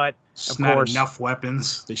 But of course, enough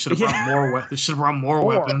weapons. They should have brought more. They should have brought more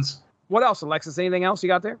weapons. What else, Alexis? Anything else you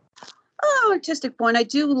got there? Artistic point. I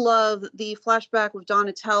do love the flashback with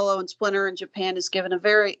Donatello and Splinter in Japan is given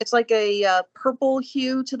it's like a purple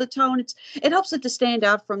hue to the tone. It helps it to stand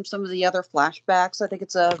out from some of the other flashbacks. I think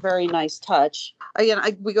it's a very nice touch. Again,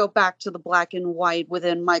 we go back to the black and white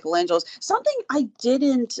within Michelangelo's. Something I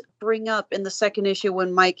didn't bring up in the second issue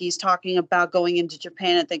when Mikey's talking about going into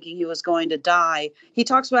Japan and thinking he was going to die. He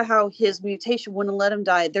talks about how his mutation wouldn't let him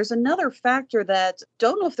die. There's another factor that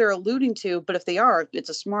don't know if they're alluding to, but if they are, it's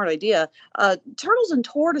a smart idea. Turtles and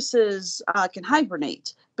tortoises can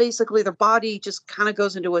hibernate. Basically, their body just kind of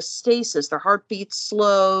goes into a stasis. Their heartbeat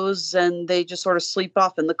slows and they just sort of sleep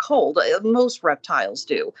off in the cold. Most reptiles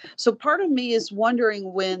do. So part of me is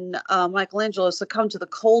wondering when Michelangelo succumbed to the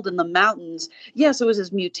cold in the mountains, yes, it was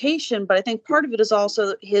his mutation, but I think part of it is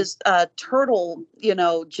also his turtle,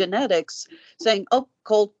 genetics saying, oh,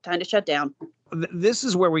 cold, time to shut down. This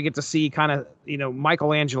is where we get to see kind of,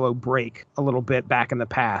 Michelangelo break a little bit back in the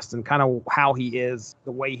past and kind of how he is,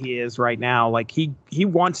 the way he is right now. Like he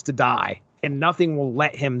wants to die and nothing will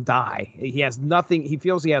let him die. He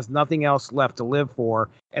feels he has nothing else left to live for.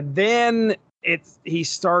 And then he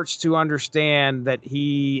starts to understand that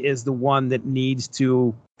he is the one that needs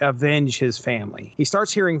to avenge his family. He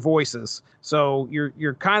starts hearing voices. So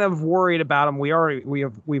you're kind of worried about him. We've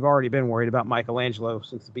already been worried about Michelangelo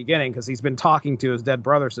since the beginning because he's been talking to his dead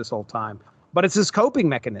brothers this whole time. But it's his coping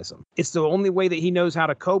mechanism. It's the only way that he knows how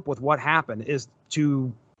to cope with what happened is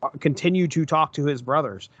to continue to talk to his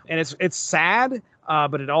brothers. And it's sad,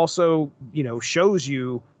 but it also, shows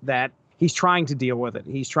you that he's trying to deal with it.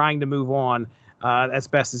 He's trying to move on as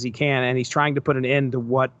best as he can, and he's trying to put an end to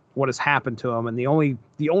what has happened to him. And the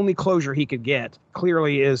only closure he could get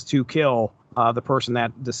clearly is to kill the person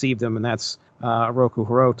that deceived him, and that's Roku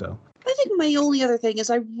Hiroto. I think my only other thing is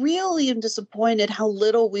I really am disappointed how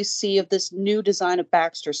little we see of this new design of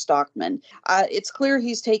Baxter Stockman. It's clear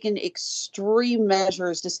he's taken extreme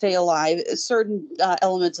measures to stay alive. Certain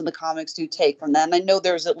elements in the comics do take from that. And I know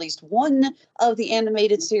there's at least one of the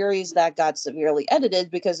animated series that got severely edited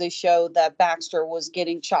because they showed that Baxter was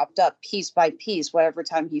getting chopped up piece by piece whatever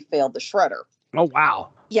time he failed the shredder. Oh, wow.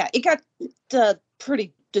 Yeah, it got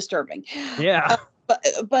pretty disturbing. Yeah.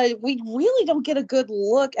 But we really don't get a good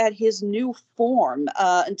look at his new form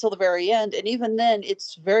until the very end. And even then,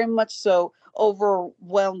 it's very much so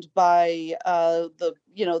overwhelmed by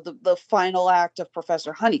the final act of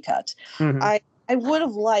Professor Honeycutt. Mm-hmm. I I would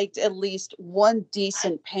have liked at least one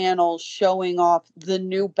decent panel showing off the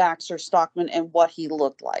new Baxter Stockman and what he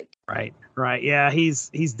looked like. Right. Yeah, he's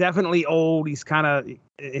definitely old. He's kind of,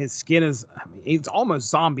 his skin is, I mean, he's almost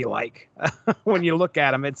zombie-like when you look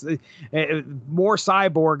at him. It's more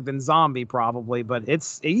cyborg than zombie probably, but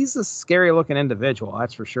he's a scary-looking individual,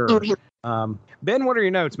 that's for sure. Ben, what are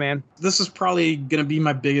your notes, man? This is probably going to be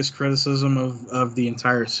my biggest criticism of the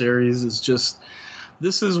entire series. Is just,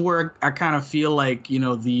 this is where I kind of feel like,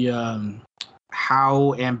 the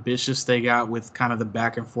how ambitious they got with kind of the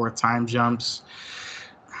back and forth time jumps.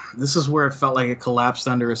 This is where it felt like it collapsed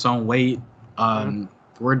under its own weight.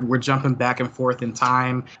 We're jumping back and forth in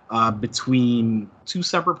time between two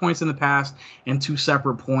separate points in the past and two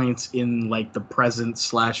separate points in like the present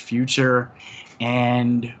 / future.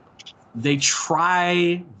 And they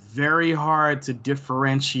try very hard to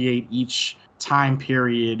differentiate each time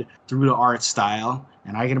period through the art style.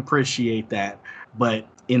 And I can appreciate that. But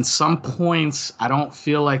in some points, I don't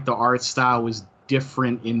feel like the art style was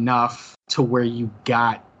different enough to where you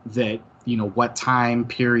got that, what time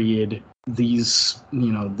period these,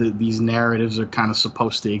 these narratives are kind of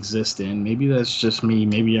supposed to exist in. Maybe that's just me.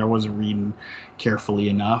 Maybe I wasn't reading carefully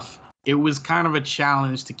enough. It was kind of a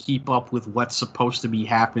challenge to keep up with what's supposed to be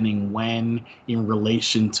happening when in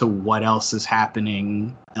relation to what else is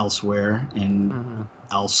happening elsewhere and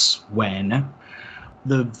else when.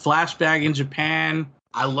 The flashback in Japan,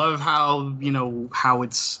 I love how, how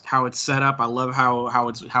it's set up. I love how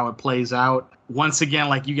it plays out. Once again,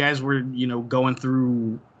 like you guys were, going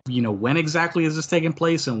through, when exactly is this taking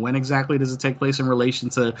place and when exactly does it take place in relation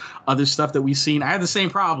to other stuff that we've seen. I had the same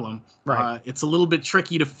problem. Right. It's a little bit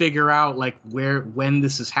tricky to figure out like when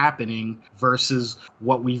this is happening versus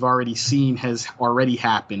what we've already seen has already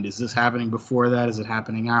happened. Is this happening before that? Is it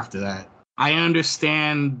happening after that? I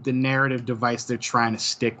understand the narrative device they're trying to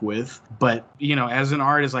stick with, but, as an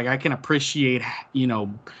artist, like I can appreciate,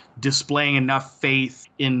 displaying enough faith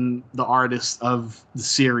in the artist of the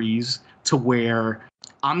series to where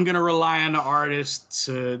I'm going to rely on the artist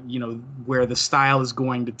to, where the style is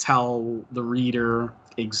going to tell the reader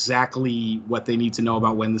exactly what they need to know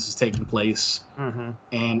about when this is taking place. And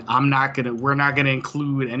we're not going to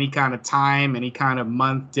include any kind of time, any kind of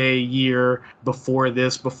month, day, year, before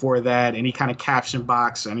this, before that, any kind of caption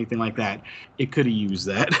box or anything like that. It could have used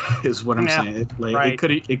that is what I'm saying.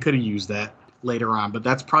 It could have used that later on, but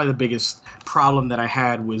that's probably the biggest problem that I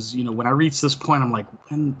had was, when I reached this point, I'm like,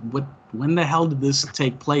 when the hell did this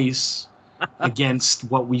take place against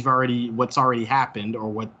what's already happened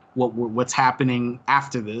or what's happening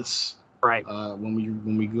after this? Right.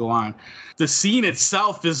 When we go on, the scene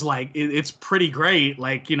itself is like it's pretty great.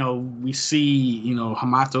 Like, we see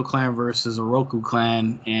Hamato clan versus Oroku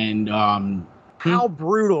clan, and how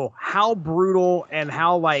brutal and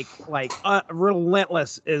how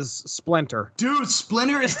relentless is Splinter. Dude,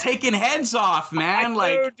 Splinter is taking heads off, man.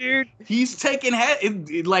 Dude, he's taking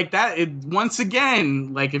once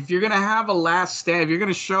again, like if you're gonna have a last stand, if you're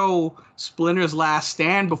gonna show Splinter's last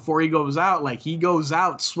stand before he goes out, like he goes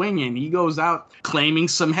out swinging, he goes out claiming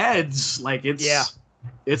some heads. Like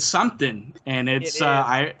it's something, and it's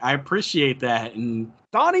I appreciate that. And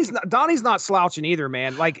Donnie's not slouching either,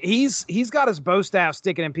 man. Like he's got his bow staff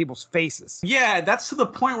sticking in people's faces. Yeah, that's to the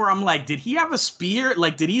point where I'm like, did he have a spear?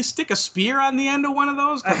 Like, did he stick a spear on the end of one of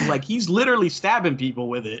those? 'Cause like he's literally stabbing people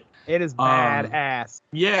with it. It is badass.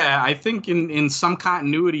 Yeah, I think in some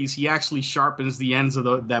continuities he actually sharpens the ends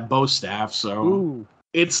of that bow staff. So. Ooh.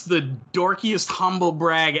 It's the dorkiest humble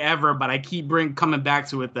brag ever, but I keep coming back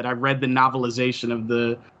to it that I read the novelization of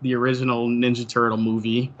the original Ninja Turtle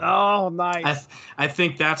movie. Oh, nice. I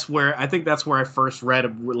think that's where I first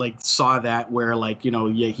saw that where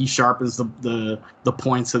he sharpens the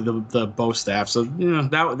points of the bow staff. So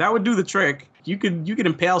that would do the trick. You could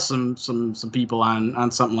impale some people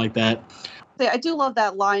on something like that. I do love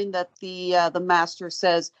that line that the master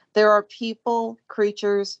says, there are people,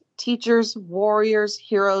 creatures, teachers, warriors,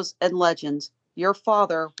 heroes, and legends. Your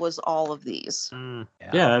father was all of these.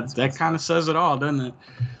 That kind of says it all, doesn't it?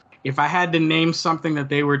 If I had to name something that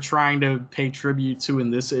they were trying to pay tribute to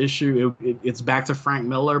in this issue, it's back to Frank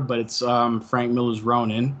Miller, but it's Frank Miller's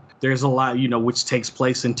Ronin. There's a lot, which takes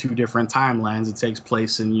place in two different timelines. It takes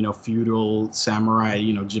place in, feudal samurai,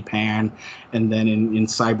 Japan, and then in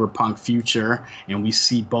cyberpunk future. And we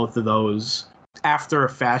see both of those after a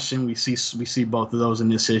fashion. We see both of those in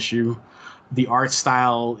this issue. The art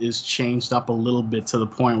style is changed up a little bit to the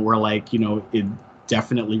point where it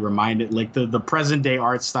definitely reminded the present day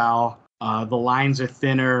art style. The lines are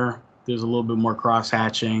thinner. There's a little bit more cross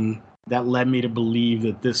hatching. That led me to believe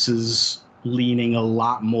that this is leaning a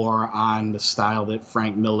lot more on the style that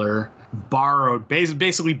Frank Miller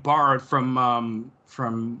basically borrowed from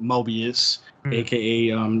Mobius, aka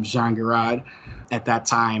Jean Giraud. At that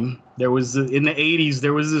time, there was in the 80s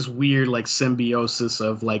there was this weird like symbiosis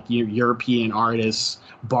of like European artists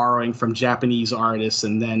borrowing from Japanese artists,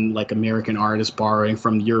 and then like American artists borrowing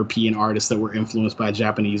from European artists that were influenced by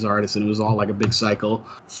Japanese artists, and it was all like a big cycle.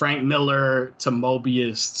 Frank Miller to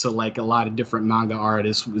Mobius to like a lot of different manga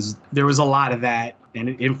artists, there was a lot of that, and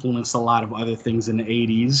it influenced a lot of other things in the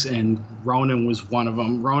 80s, and Ronin was one of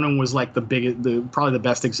them. Ronin was like probably the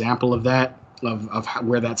best example of that, of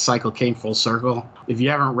where that cycle came full circle. If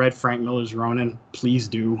you haven't read Frank Miller's Ronin, please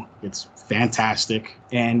do. It's fantastic.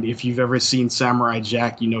 And if you've ever seen Samurai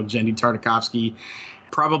Jack, you know Jenny Tartakovsky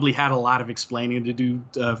probably had a lot of explaining to do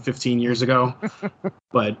 15 years ago,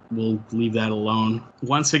 but we'll leave that alone.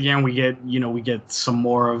 Once again, we get some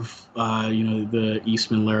more of the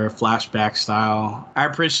Eastman Lair flashback style. I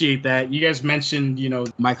appreciate that. You guys mentioned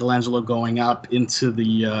Michelangelo going up into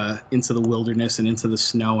the wilderness and into the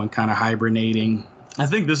snow and kind of hibernating. I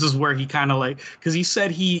think this is where he kind of like, because he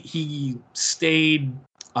said he stayed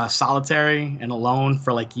solitary and alone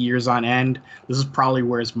for like years on end. This is probably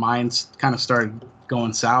where his mind kind of started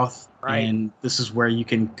going south. Right. And this is where you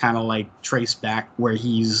can kind of like trace back where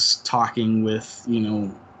he's talking with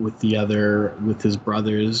his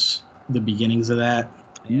brothers, the beginnings of that.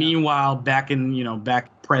 Yeah. Meanwhile, back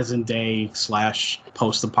present day /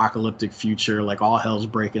 post-apocalyptic future, like all hell's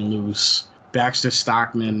breaking loose. Baxter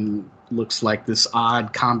Stockman looks like this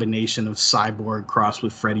odd combination of cyborg crossed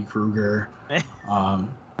with Freddy Krueger.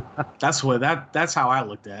 That's how I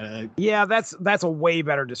looked at it. Yeah, that's a way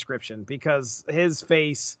better description, because his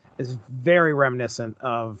face is very reminiscent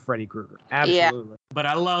of Freddy Krueger. Absolutely. Yeah. But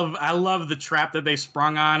I love the trap that they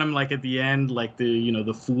sprung on him, like at the end, like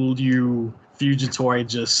the fooled you Fugitoid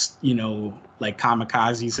just like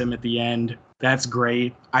kamikazes him at the end. That's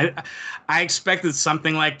great. I expected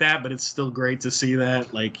something like that, but it's still great to see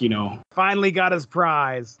that. Like, finally got his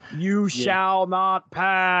prize. You shall not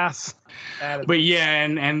pass. But yeah,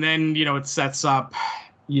 and then it sets up.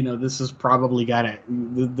 This is probably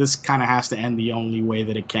this kind of has to end the only way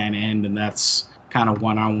that it can end, and that's kind of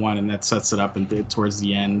one-on-one, and that sets it up towards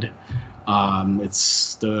the end.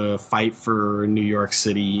 It's the fight for New York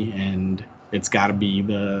City, and it's got to be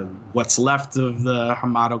what's left of the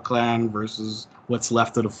Hamato clan versus what's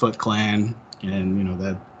left of the Foot clan, and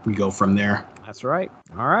that we go from there. That's right.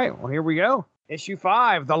 All right. Well, here we go. Issue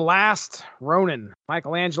 5, The Last Ronin.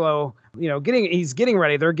 Michelangelo, he's getting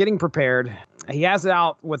ready. They're getting prepared. He has it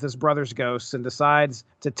out with his brother's ghosts and decides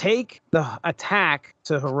to take the attack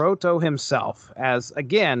to Hiroto himself, as,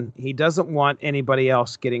 again, he doesn't want anybody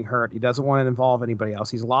else getting hurt. He doesn't want to involve anybody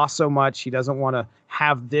else. He's lost so much. He doesn't want to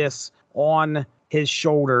have this on his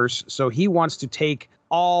shoulders. So he wants to take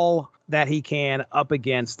all that he can up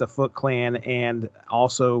against the Foot Clan and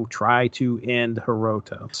also try to end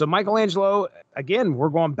Hiroto. So Michelangelo, again, we're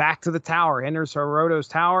going back to the tower, enters Hiroto's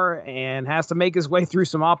tower and has to make his way through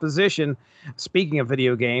some opposition. Speaking of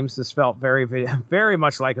video games, this felt very, very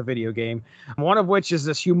much like a video game. One of which is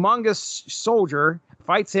this humongous soldier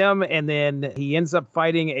fights him, and then he ends up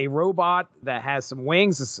fighting a robot that has some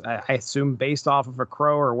wings, I assume based off of a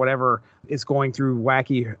crow or whatever is going through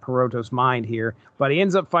wacky Hiroto's mind here. But he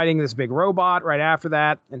ends up fighting this big robot right after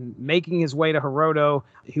that and making his way to Hiroto,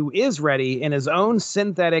 who is ready in his own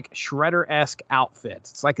synthetic Shredder-esque outfit.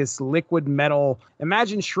 It's like this liquid metal.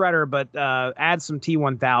 Imagine Shredder, but add some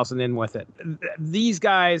T-1000 in with it. These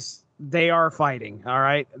guys, they are fighting, all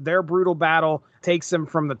right? Their brutal battle takes them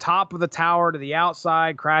from the top of the tower to the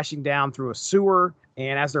outside, crashing down through a sewer.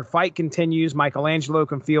 And as their fight continues, Michelangelo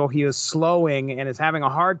can feel he is slowing and is having a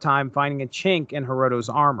hard time finding a chink in Hiroto's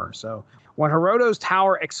armor. So when Hiroto's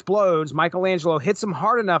tower explodes, Michelangelo hits him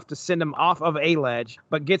hard enough to send him off of a ledge,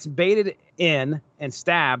 but gets baited in and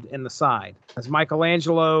stabbed in the side. As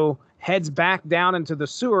Michelangelo heads back down into the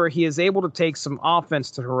sewer, he is able to take some offense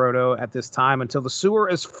to Hiroto at this time until the sewer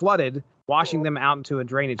is flooded, washing them out into a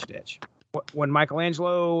drainage ditch. When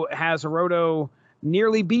Michelangelo has Hiroto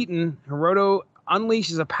nearly beaten, Hiroto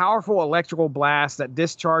unleashes a powerful electrical blast that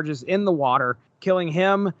discharges in the water, killing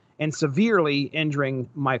him and severely injuring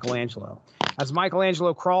Michelangelo. As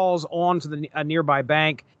Michelangelo crawls onto a nearby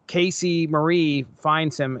bank, Casey Marie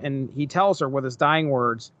finds him, and he tells her with his dying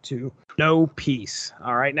words to know peace.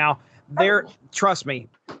 All right. Now, trust me,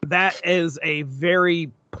 that is a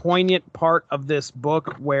very poignant part of this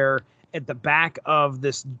book where at the back of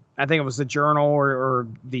this, I think it was the journal or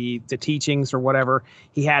the teachings or whatever,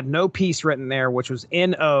 he had no peace written there, which was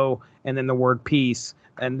N-O and then the word peace.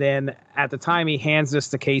 And then at the time he hands this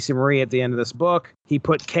to Casey Marie at the end of this book, he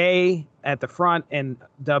put K at the front and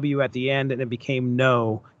W at the end, and it became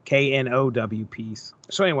No, KNOW piece.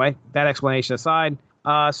 So anyway, that explanation aside,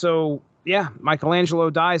 yeah,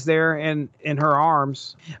 Michelangelo dies there in her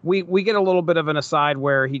arms. We get a little bit of an aside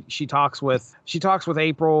where she talks with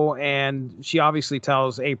April, and she obviously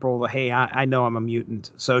tells April, "Hey, I know I'm a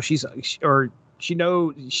mutant." So she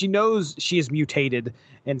knows she is mutated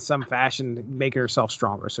in some fashion, making herself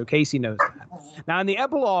stronger. So Casey knows that. Now in the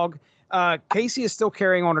epilogue, Casey is still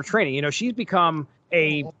carrying on her training. You know, she's become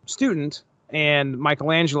a student. And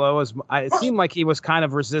Michelangelo, it seemed like he was kind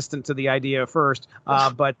of resistant to the idea at first,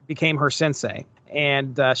 but became her sensei.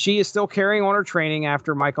 And she is still carrying on her training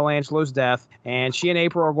after Michelangelo's death. And she and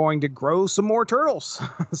April are going to grow some more turtles.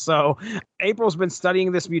 So April's been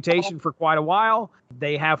studying this mutation for quite a while.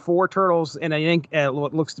 They have 4 turtles in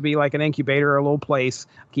what looks to be like an incubator, a little place.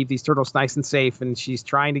 Keep these turtles nice and safe. And she's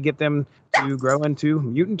trying to get them to grow into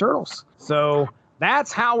mutant turtles. So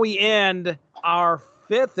that's how we end our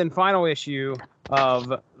 5th and final issue of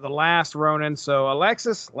The Last Ronin. So,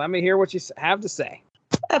 Alexis, let me hear what you have to say.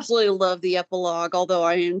 Absolutely love the epilogue, although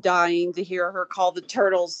I am dying to hear her call the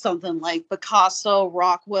turtles something like Picasso,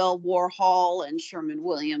 Rockwell, Warhol, and Sherman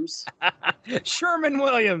Williams. Sherman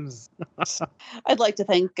Williams! I'd like to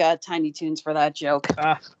thank Tiny Toons for that joke.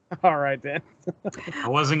 All right, then. I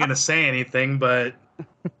wasn't going to say anything, but...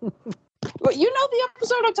 Well, you know the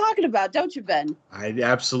episode I'm talking about, don't you, Ben? I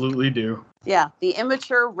absolutely do. Yeah, the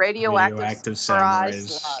immature radioactive samurai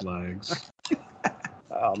slugs.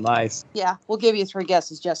 Oh, nice. Yeah, we'll give you 3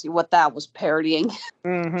 guesses, Jesse, what that was parodying.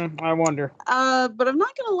 I wonder. But I'm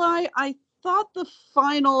not going to lie, I thought the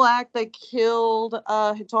final act that killed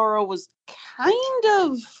Hitaro was kind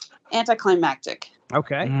of anticlimactic.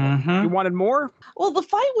 Okay. Mm-hmm. You wanted more? Well, the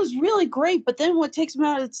fight was really great, but then what takes them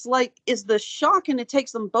out, it's like, is the shock, and it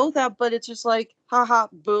takes them both out, but it's just like, haha,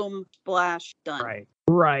 boom, splash, done.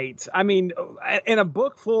 Right. I mean, in a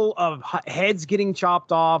book full of heads getting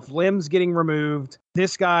chopped off, limbs getting removed,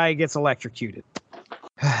 this guy gets electrocuted.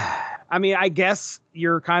 I mean, I guess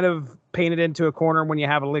you're kind of painted into a corner when you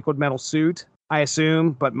have a liquid metal suit, I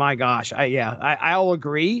assume, but my gosh, I'll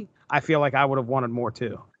agree. I feel like I would have wanted more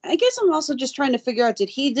too. I guess I'm also just trying to figure out, did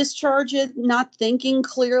he discharge it not thinking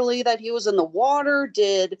clearly that he was in the water?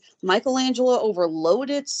 Did Michelangelo overload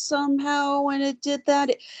it somehow when it did that?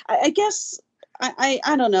 I guess, I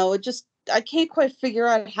don't know. I can't quite figure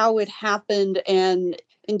out how it happened. And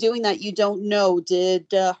in doing that, you don't know. Did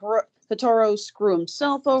Hitaro screw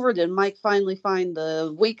himself over? Did Mike finally find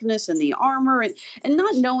the weakness in the armor? And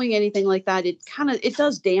not knowing anything like that, it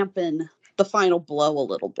does dampen the final blow a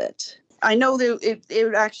little bit. I know that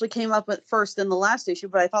it actually came up at first in the last issue,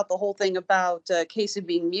 but I thought the whole thing about Casey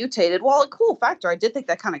being mutated, well, a cool factor. I did think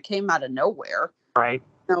that kind of came out of nowhere. Right.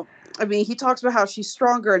 No, I mean, he talks about how she's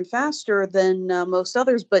stronger and faster than most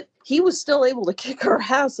others, but he was still able to kick her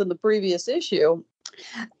ass in the previous issue.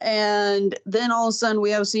 And then all of a sudden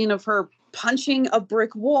we have a scene of her punching a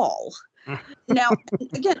brick wall. Now,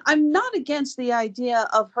 again, I'm not against the idea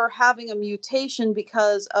of her having a mutation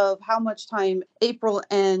because of how much time April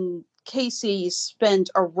and Casey spent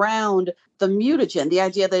around the mutagen. The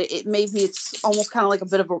idea that it's almost kind of like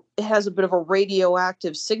it has a bit of a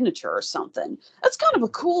radioactive signature or something. That's kind of a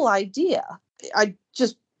cool idea. I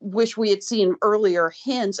just wish we had seen earlier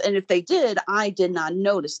hints, and if they did, I did not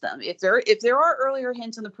notice them. If there are earlier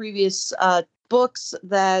hints in the previous books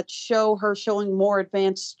that show her showing more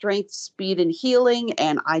advanced strength, speed, and healing,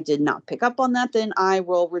 and I did not pick up on that, then I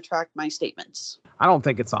will retract my statements. I don't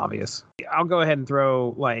think it's obvious. I'll go ahead and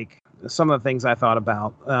throw some of the things I thought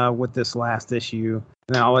about with this last issue,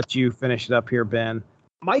 and I'll let you finish it up here, Ben.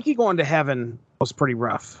 Mikey going to heaven was pretty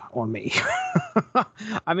rough on me.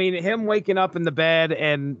 I mean, him waking up in the bed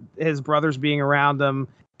and his brothers being around him,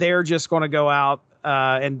 they're just going to go out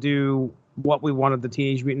and do what we wanted the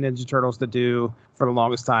Teenage Mutant Ninja Turtles to do for the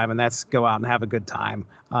longest time, and that's go out and have a good time,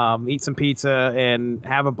 eat some pizza and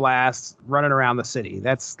have a blast running around the city.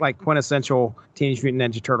 That's like quintessential Teenage Mutant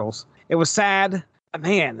Ninja Turtles. It was sad.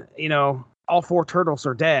 Man, all 4 turtles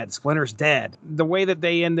are dead. Splinter's dead. The way that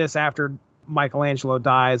they end this after Michelangelo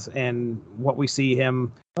dies and what we see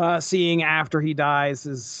him seeing after he dies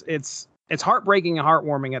it's heartbreaking and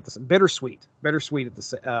heartwarming at the bittersweet at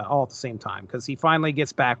the all at the same time, because he finally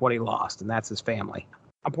gets back what he lost, and that's his family.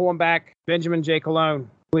 I'm pulling back Benjamin J. Cologne.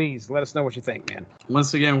 Please let us know what you think, man.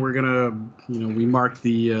 Once again, we're gonna we marked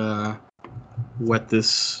the what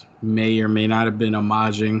this may or may not have been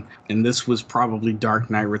homaging, and this was probably Dark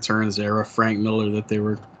Knight Returns era Frank Miller that they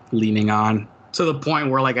were leaning on, to the point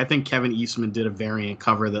where I think Kevin Eastman did a variant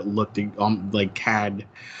cover that looked had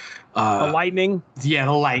The lightning. Yeah,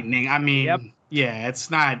 the lightning. I mean, Yep. yeah, it's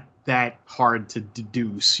not that hard to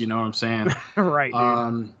deduce. You know what I'm saying? Right,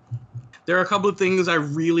 dude. There are a couple of things I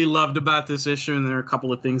really loved about this issue, and there are a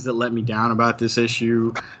couple of things that let me down about this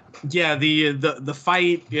issue. Yeah, the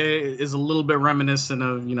fight is a little bit reminiscent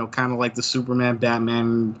of, you know, kind of like the Superman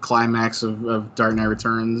Batman climax of Dark Knight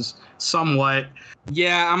Returns, somewhat.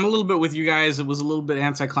 Yeah, I'm a little bit with you guys. It was a little bit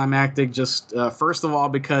anticlimactic, just first of all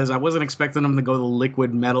because I wasn't expecting them to go the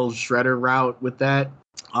liquid metal shredder route with that.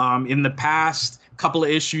 In the past couple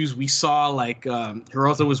of issues, we saw like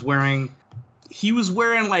Hirota was wearing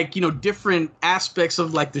like, you know, different aspects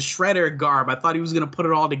of like the shredder garb. I thought he was going to put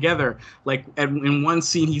it all together. Like in one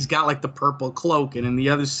scene, he's got like the purple cloak, and in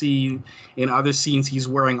other scenes, he's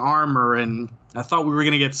wearing armor. And I thought we were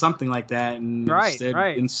going to get something like that. And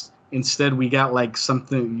instead we got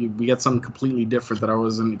something completely different that I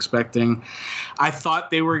wasn't expecting. I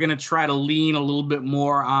thought they were going to try to lean a little bit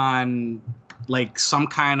more on like some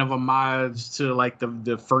kind of homage to like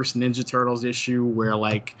the first Ninja Turtles issue, where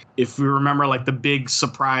like if we remember like the big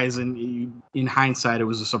surprise, and in hindsight it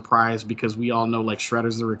was a surprise because we all know like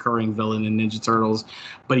Shredder's the recurring villain in Ninja Turtles,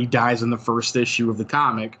 but he dies in the first issue of the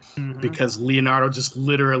comic because Leonardo just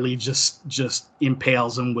literally just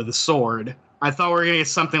impales him with a sword. I thought we were gonna get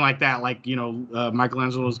something like that, like, you know,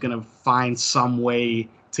 Michelangelo was gonna find some way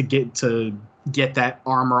to get that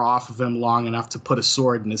armor off of him long enough to put a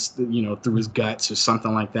sword in his, you know, through his guts or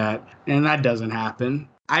something like that. And that doesn't happen.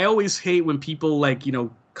 I always hate when people like, you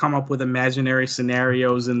know, come up with imaginary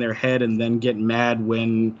scenarios in their head and then get mad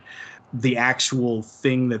when the actual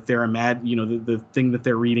thing that they're the thing that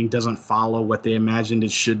they're reading doesn't follow what they imagined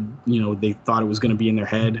it should, you know, they thought it was going to be in their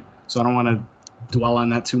head. So I don't want to dwell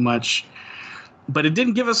on that too much. But it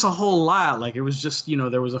didn't give us a whole lot. Like, it was just, you know,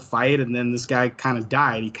 there was a fight and then this guy kind of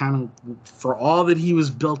died. He kind of, for all that he was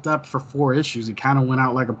built up for 4 issues, he kind of went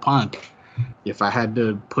out like a punk, if I had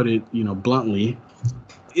to put it, you know, bluntly.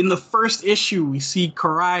 In the first issue, we see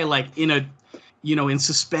Karai like in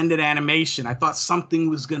suspended animation. I thought something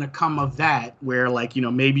was going to come of that, where like, you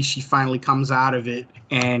know, maybe she finally comes out of it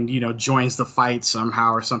and, you know, joins the fight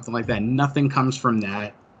somehow or something like that. Nothing comes from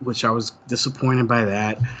that, which I was disappointed by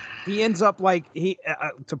that. He ends up like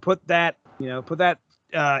to put that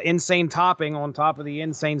insane topping on top of the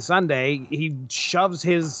insane sundae. He shoves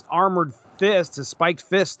his armored fist, his spiked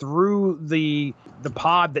fist, through the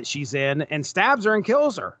pod that she's in and stabs her and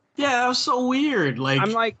kills her. Yeah, that was so weird. Like,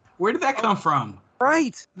 I'm like, where did that come from?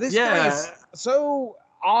 Right, this guy is so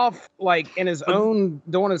off, like in his own,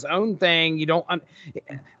 doing his own thing. You don't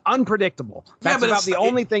unpredictable. That's about the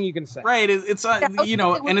only thing you can say. Right, it's you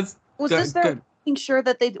know, and it's was this their making sure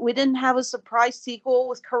that we didn't have a surprise sequel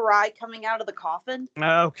with Karai coming out of the coffin?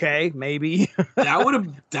 Okay, maybe that would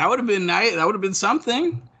have been nice. That would have been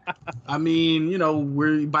something. I mean, you know,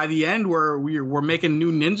 by the end we're making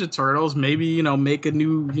new Ninja Turtles. Maybe, you know, make a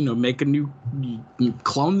new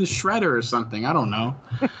clone the Shredder or something. I don't know.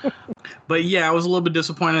 But yeah, I was a little bit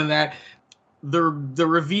disappointed in that. The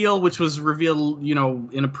reveal, which was revealed, you know,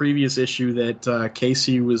 in a previous issue, that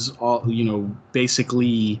Casey was all, you know,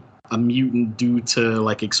 basically a mutant due to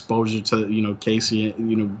like exposure to, you know, Casey,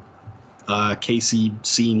 you know, Casey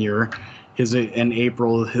Senior, and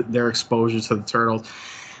April, their exposure to the Turtles.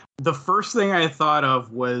 The first thing I thought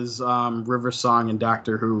of was River Song in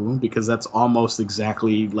Doctor Who, because that's almost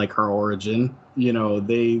exactly like her origin. You know,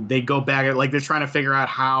 they go back at, like, they're trying to figure out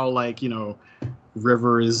how, like, you know,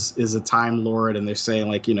 River is a Time Lord, and they're saying,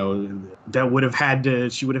 like, you know, she would have had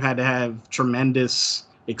to have tremendous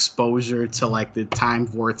exposure to like the time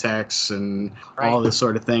vortex and all this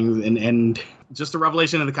sort of thing, and just the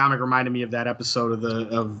revelation of the comic reminded me of that episode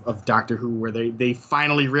of Doctor Who where they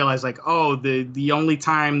finally realized, like, oh, the only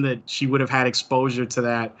time that she would have had exposure to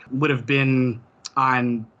that would have been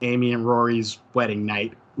on Amy and Rory's wedding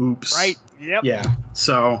night. Oops. Right. Yep. Yeah.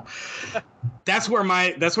 So that's where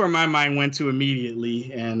my mind went to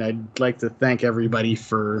immediately, and I'd like to thank everybody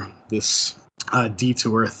for this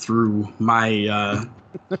detour through my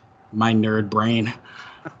my nerd brain.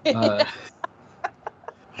 I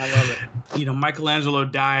love it. You know, Michelangelo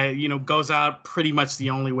goes out pretty much the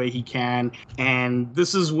only way he can. And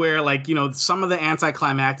this is where, like, you know, some of the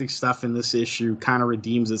anticlimactic stuff in this issue kind of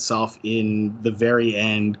redeems itself in the very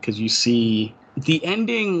end, because you see the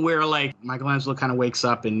ending where, like, Michelangelo kind of wakes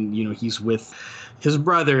up and, you know, he's with his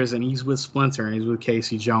brothers and he's with Splinter and he's with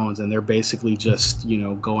Casey Jones, and they're basically just, you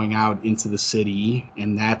know, going out into the city,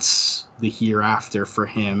 and that's the hereafter for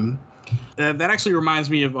him. That actually reminds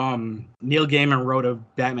me of Neil Gaiman wrote a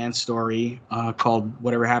Batman story called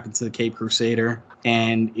Whatever Happened to the Cape Crusader,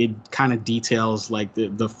 and it kind of details like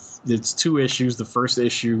it's 2 issues. The first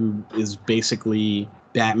issue is basically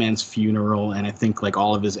Batman's funeral, and I think like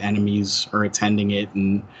all of his enemies are attending it,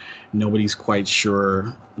 and nobody's quite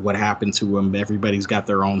sure what happened to him. Everybody's got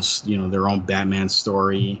their own Batman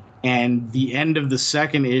story. And the end of the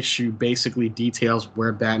second issue basically details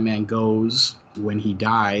where Batman goes when he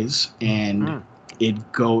dies, and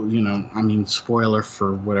spoiler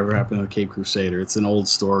for Whatever Happened to the Cape Crusader. It's an old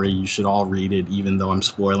story. You should all read it, even though I'm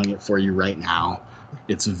spoiling it for you right now.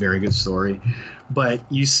 It's a very good story. But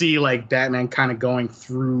you see like Batman kind of going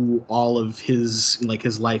through all of his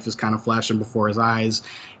life is kind of flashing before his eyes,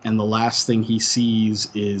 and the last thing he sees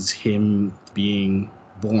is him being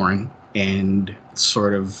born, and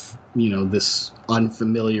sort of, this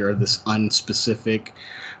unfamiliar, this unspecific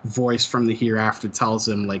voice from the hereafter tells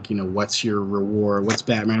him, like, what's your reward? What's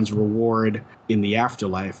Batman's reward in the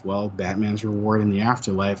afterlife? Well, Batman's reward in the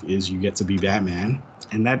afterlife is you get to be Batman.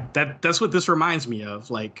 And that's what this reminds me of.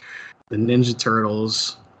 Like, the Ninja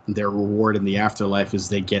Turtles, their reward in the afterlife is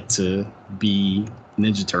they get to be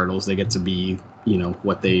Ninja Turtles. They get to be,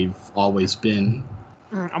 what they've always been.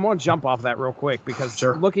 I'm going to jump off that real quick because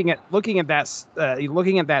Sure. looking at that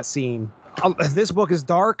scene, this book is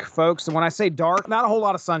dark, folks. And when I say dark, not a whole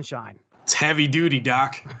lot of sunshine. It's heavy duty,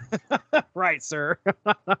 Doc. Right, sir.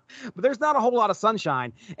 But there's not a whole lot of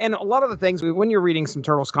sunshine. And a lot of the things, when you're reading some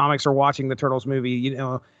Turtles comics or watching the Turtles movie,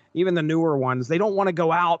 even the newer ones, they don't want to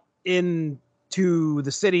go out into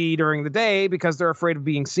the city during the day because they're afraid of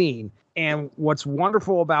being seen. And what's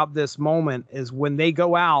wonderful about this moment is when they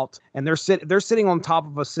go out and they're sitting on top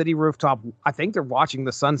of a city rooftop. I think they're watching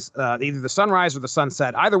the either the sunrise or the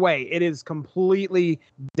sunset. Either way, it is completely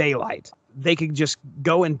daylight. They could just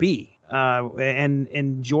go and be and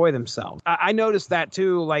enjoy themselves. I noticed that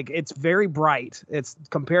too. Like, it's very bright. It's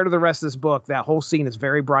compared to the rest of this book. That whole scene is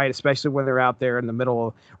very bright, especially when they're out there in the middle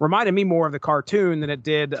of. Reminded me more of the cartoon than it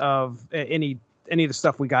did of any of the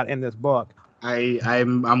stuff we got in this book.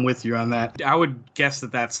 I'm with you on that. I would guess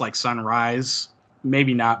that that's like sunrise.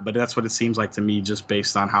 Maybe not, but that's what it seems like to me, just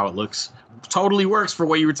based on how it looks. Totally works for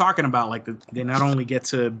what you were talking about. Like, they not only get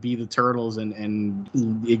to be the Turtles and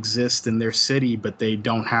exist in their city, but they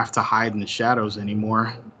don't have to hide in the shadows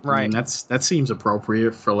anymore. Right. I mean, that seems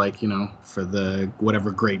appropriate for for the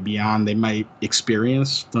whatever great beyond they might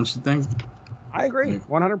experience, don't you think? I agree,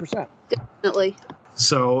 100%. Definitely.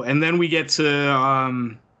 So, and then we get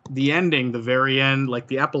to the ending, the very end, like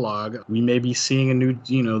the epilogue. We may be seeing a new,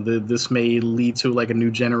 this may lead to like a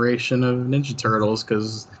new generation of Ninja Turtles,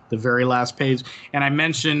 because the very last page. And I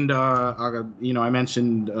mentioned, I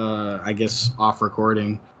guess off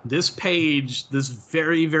recording, this page, this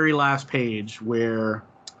very, very last page where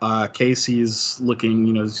Casey's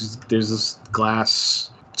looking, there's this glass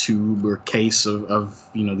tube or case of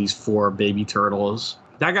these 4 baby turtles.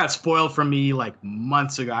 That got spoiled for me like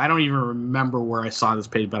months ago. I don't even remember where I saw this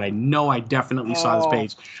page, but I know I definitely saw this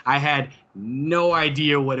page. I had no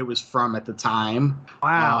idea what it was from at the time.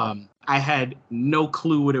 Wow. I had no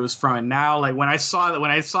clue what it was from. And now, like, when I saw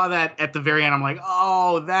that at the very end, I'm like,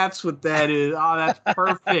 oh, that's what that is. Oh, that's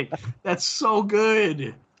perfect. That's so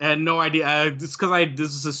good. I had no idea. It's because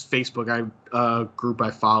this is this Facebook group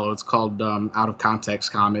I follow. It's called Out of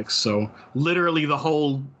Context Comics. So literally the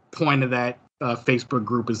whole point of that Facebook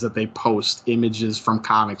group is that they post images from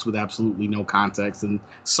comics with absolutely no context, and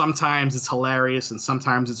sometimes it's hilarious and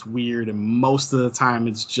sometimes it's weird, and most of the time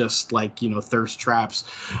it's just like thirst traps.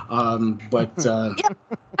 But yeah,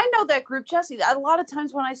 I know that group, Jesse. A lot of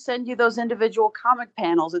times when I send you those individual comic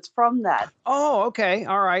panels, it's from that. Oh, okay,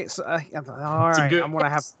 all right. So, all right, I'm gonna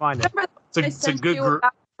have to find it. It's a good group.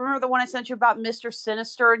 Remember the one I sent you about Mr.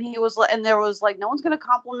 Sinister, and there was like, no one's gonna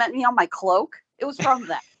compliment me on my cloak. It was from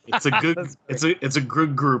that. It's a good it's a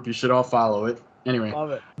good group. You should all follow it. Anyway, Love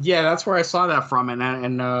it. Yeah, that's where I saw that from,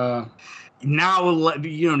 and now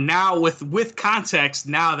with context,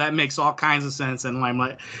 now that makes all kinds of sense, and I'm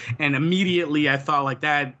like, and immediately I thought like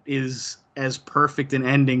that is as perfect an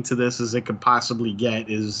ending to this as it could possibly get.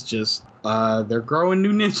 Is just they're growing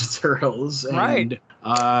new Ninja Turtles, and right.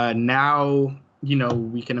 Now.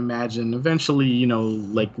 We can imagine eventually,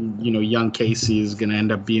 young Casey is going to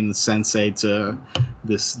end up being the sensei to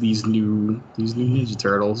these new Ninja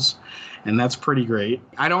Turtles. And that's pretty great.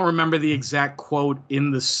 I don't remember the exact quote in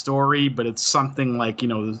the story, but it's something like,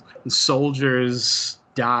 the soldiers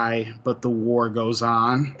die, but the war goes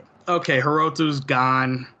on. Okay, Hiroto's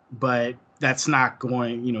gone, but that's not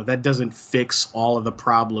going, that doesn't fix all of the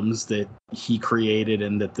problems that he created,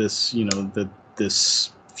 and that this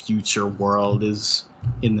future world is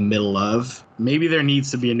in the middle of. Maybe there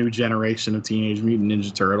needs to be a new generation of Teenage Mutant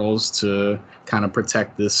Ninja Turtles to kind of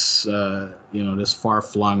protect this, this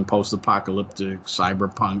far-flung post-apocalyptic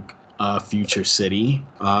cyberpunk future city.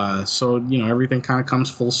 So everything kind of comes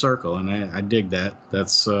full circle, and I dig that.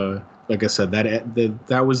 That's like I said,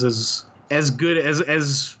 that was as good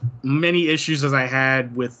as many issues as I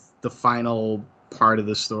had with the final part of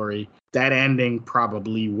the story. That ending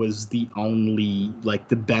probably was the only,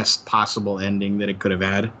 the best possible ending that it could have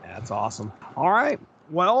had. That's awesome. All right.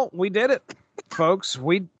 Well, we did it, folks.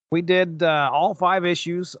 We did all 5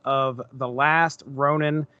 issues of The Last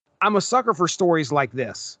Ronin. I'm a sucker for stories like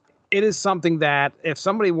this. It is something that if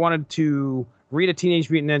somebody wanted to read a Teenage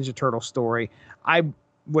Mutant Ninja Turtle story, I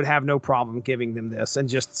would have no problem giving them this and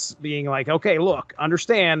just being like, okay, look,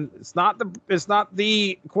 understand, it's not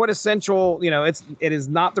the quintessential, it is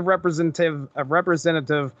not the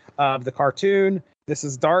representative of the cartoon. This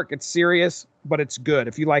is dark, it's serious, but it's good.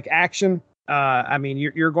 If you like action,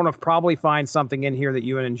 you're going to probably find something in here that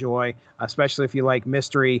you would enjoy, especially if you like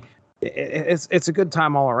mystery. It's a good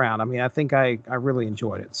time all around. I think I really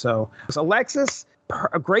enjoyed it. So Alexis,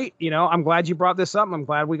 great. I'm glad you brought this up. I'm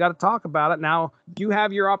glad we got to talk about it. Now you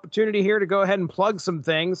have your opportunity here to go ahead and plug some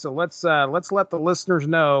things. So let's let the listeners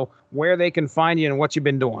know where they can find you and what you've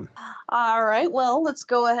been doing. All right. Well, let's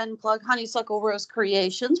go ahead and plug Honeysuckle Rose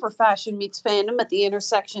Creations, where fashion meets fandom at the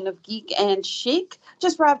intersection of geek and chic.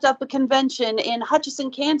 Just wrapped up a convention in Hutchinson,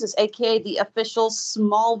 Kansas, aka the official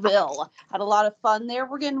Smallville. Had a lot of fun there.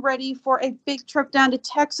 We're getting ready for a big trip down to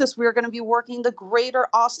Texas. We're going to be working the Greater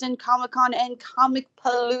Austin Comic Con and Comic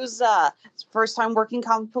Palooza. It's first time working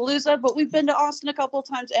Comic Palooza, but we've been to Austin a couple of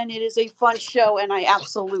times, and it is a fun show, and I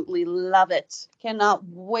absolutely love it. Cannot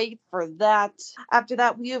wait for that. After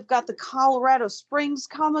that, we have got the Colorado Springs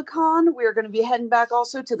Comic Con. We're going to be heading back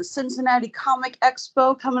also to the Cincinnati Comic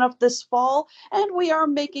Expo coming up this fall, and we are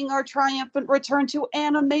making our triumphant return to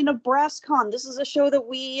Anime NebraskaCon. This is a show that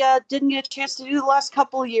we didn't get a chance to do the last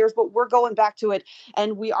couple of years, but we're going back to it,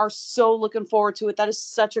 and we are so looking forward to it. That is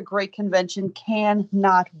such a great convention.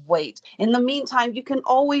 Cannot wait. In the meantime, you can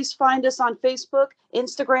always find us on Facebook,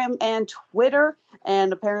 Instagram, and Twitter.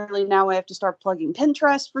 And apparently now I have to start plugging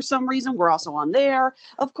Pinterest for some reason. We're also on there.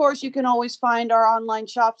 Of course, you can always find our online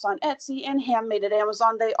shops on Etsy and Handmade at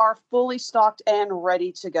Amazon. They are fully stocked and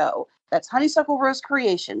ready to go. That's Honeysuckle Rose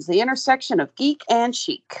Creations, the intersection of geek and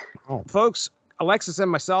chic. Oh, folks, Alexis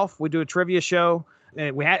and myself, we do a trivia show.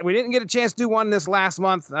 We didn't get a chance to do one this last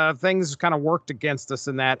month. Things kind of worked against us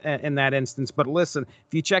in that instance. But listen,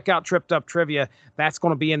 if you check out Tripped Up Trivia, that's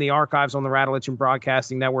going to be in the archives on the Rattleitch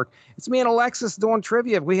Broadcasting Network. It's me and Alexis doing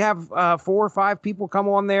trivia. We have 4 or 5 people come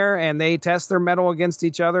on there, and they test their mettle against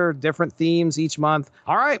each other, different themes each month.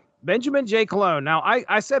 All right, Benjamin J. Cologne. Now,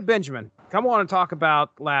 I said, Benjamin, come on and talk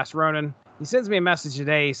about Last Ronin. He sends me a message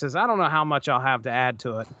today. He says, I don't know how much I'll have to add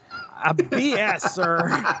to it. A BS, sir.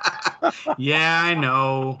 Yeah, I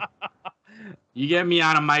know. You get me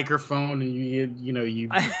on a microphone and you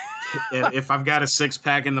if I've got a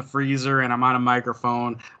 6-pack in the freezer and I'm on a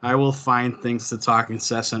microphone, I will find things to talk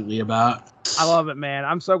incessantly about. I love it, man.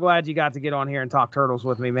 I'm so glad you got to get on here and talk Turtles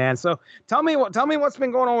with me, man. So tell me what's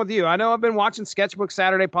been going on with you. I know I've been watching Sketchbook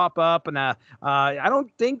Saturday pop up, and I don't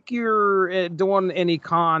think you're doing any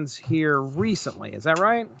cons here recently. Is that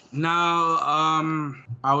right? No,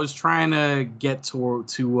 I was trying to get to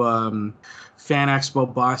Fan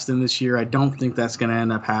Expo Boston this year. I don't think that's going to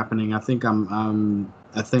end up happening. I think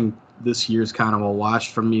I think this year's kind of a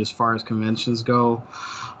wash for me as far as conventions go.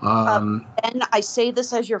 And I say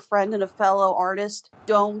this as your friend and a fellow artist,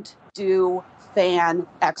 don't do Fan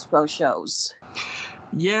Expo shows.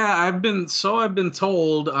 Yeah, I've been told,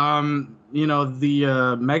 the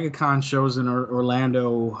MegaCon shows in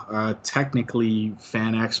Orlando technically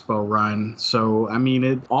Fan Expo run. So,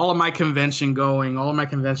 all of my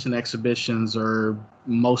convention exhibitions are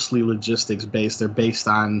mostly logistics based. They're based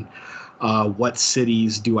on what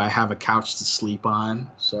cities do I have a couch to sleep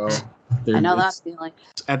on. So I know that feeling.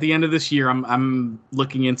 At the end of this year, I'm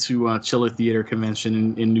looking into Chiller Theater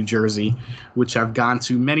Convention in New Jersey, which I've gone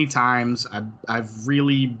to many times. I've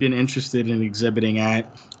really been interested in exhibiting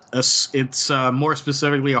at. It's more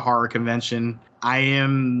specifically a horror convention. I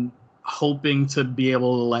am hoping to be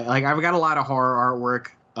able to I've got a lot of horror artwork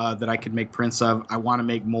that I could make prints of. I want to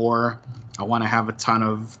make more. I want to have a ton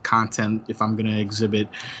of content if I'm going to exhibit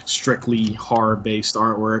strictly horror-based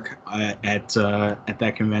artwork at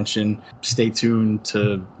that convention. Stay tuned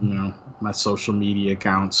to my social media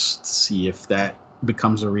accounts to see if that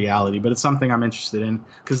becomes a reality. But it's something I'm interested in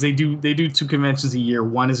because they do 2 conventions a year.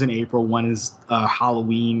 One is in April. One is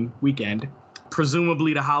Halloween weekend.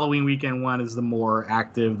 presumably the Halloween weekend one is the more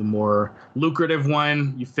active, the more lucrative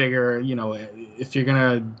one. You figure, if you're going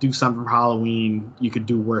to do something for Halloween, you could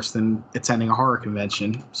do worse than attending a horror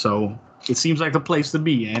convention. So it seems like the place to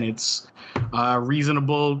be, and it's a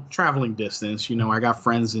reasonable traveling distance. I got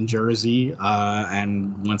friends in Jersey,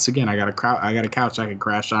 and once again, I got a couch I can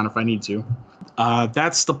crash on if I need to.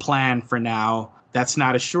 That's the plan for now. That's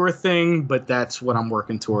not a sure thing, but that's what I'm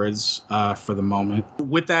working towards for the moment.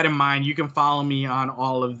 With that in mind, you can follow me on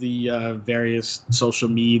all of the various social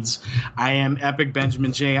medias. I am Epic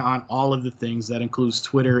Benjamin J on all of the things. That includes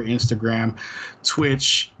Twitter, Instagram,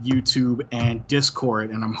 Twitch, YouTube, and Discord.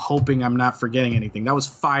 And I'm hoping I'm not forgetting anything. That was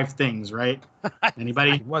 5 things, right?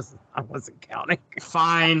 Anybody? I wasn't counting.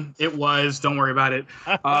 Fine, it was. Don't worry about it.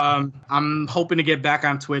 I'm hoping to get back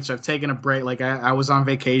on Twitch. I've taken a break. Like I was on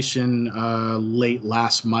vacation late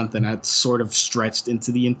last month, and that sort of stretched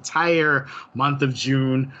into the entire month of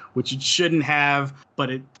June, which it shouldn't have.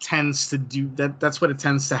 But it tends to do that. That's what it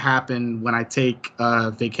tends to happen when I take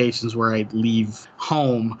vacations where I leave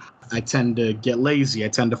home. I tend to get lazy. I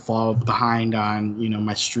tend to fall behind on,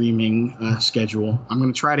 my streaming schedule. I'm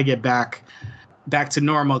going to try to get back to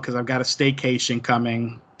normal because I've got a staycation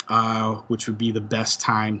coming, which would be the best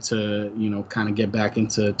time to, kind of get back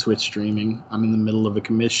into Twitch streaming. I'm in the middle of a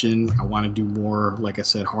commission. I want to do more, like I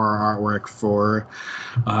said, horror artwork for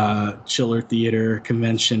Chiller Theater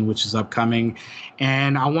Convention, which is upcoming.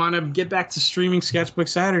 And I want to get back to streaming Sketchbook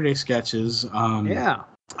Saturday sketches. Yeah.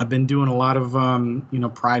 I've been doing a lot of,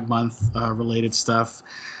 Pride Month related stuff,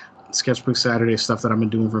 Sketchbook Saturday stuff that I've been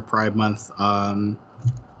doing for Pride Month. I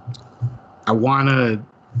want to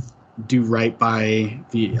do right by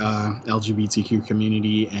the LGBTQ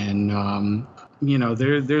community, and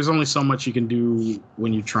there's only so much you can do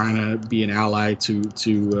when you're trying to be an ally to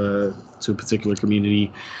a particular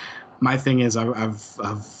community. My thing is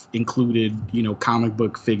I've included, comic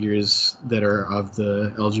book figures that are of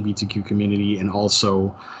the LGBTQ community and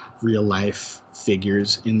also real life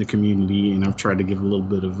figures in the community. And I've tried to give a little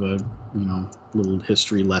bit of a, little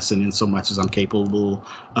history lesson in so much as I'm capable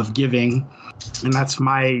of giving. And that's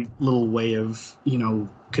my little way of,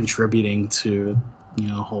 contributing to,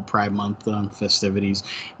 whole Pride Month festivities.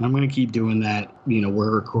 And I'm going to keep doing that.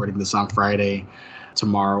 We're recording this on Friday.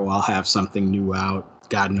 Tomorrow I'll have something new out.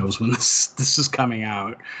 God knows when this is coming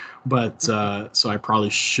out, but so I probably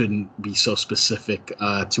shouldn't be so specific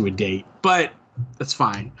to a date, but that's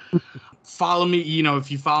fine. Follow me,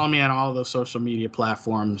 if you follow me on all those social media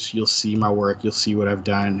platforms, you'll see my work, you'll see what I've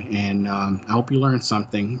done, and I hope you learn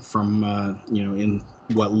something from, in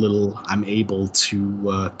what little I'm able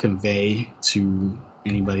to convey to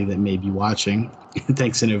anybody that may be watching.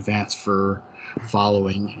 Thanks in advance for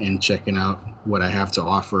following and checking out what I have to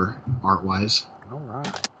offer art-wise. All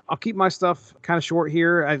right. I'll keep my stuff kind of short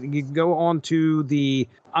here. You can go on to the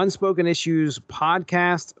Unspoken Issues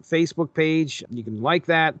podcast Facebook page. You can like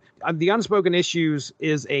that. The Unspoken Issues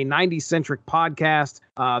is a 90s-centric podcast.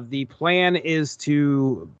 The plan is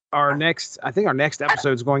to our next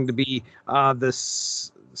episode is going to be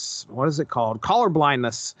this, what is it called?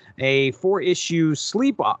 Colorblindness, a 4-issue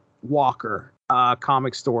Sleepwalker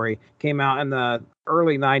comic story. Came out in the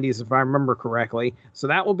early 90s, if I remember correctly. So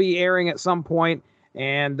that will be airing at some point.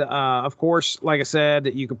 And, of course, like I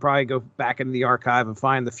said, you could probably go back into the archive and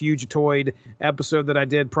find the Fugitoid episode that I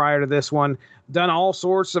did prior to this one. Done all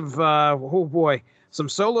sorts of, some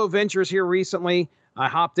solo ventures here recently. I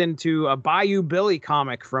hopped into a Bayou Billy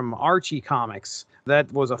comic from Archie Comics. That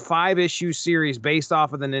was a 5-issue series based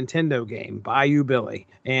off of the Nintendo game, Bayou Billy.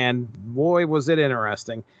 And boy, was it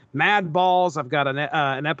interesting. Mad Balls, I've got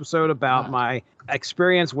an episode about my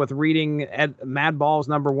experience with reading Mad Balls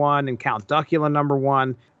 #1 and Count Duckula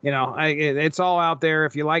 #1. It's all out there.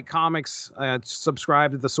 If you like comics,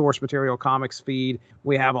 subscribe to the Source Material Comics feed.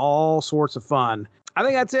 We have all sorts of fun. I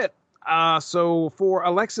think that's it. So for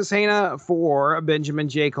Alexis Hana, for Benjamin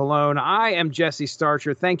J. Colon, I am Jesse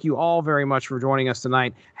Starcher. Thank you all very much for joining us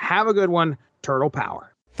tonight. Have a good one. Turtle Power.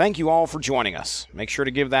 Thank you all for joining us. Make sure to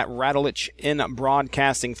give that Rattlich in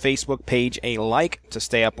Broadcasting Facebook page a like to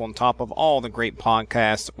stay up on top of all the great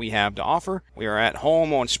podcasts we have to offer. We are at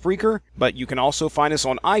home on Spreaker, but you can also find us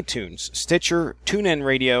on iTunes, Stitcher, TuneIn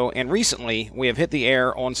Radio, and recently we have hit the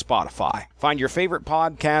air on Spotify. Find your favorite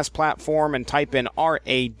podcast platform and type in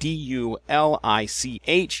RADULICH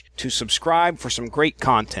to subscribe for some great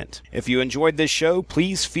content. If you enjoyed this show,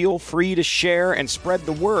 please feel free to share and spread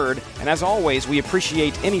the word. And as always, we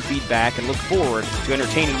appreciate any feedback and look forward to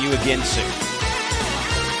entertaining you again soon.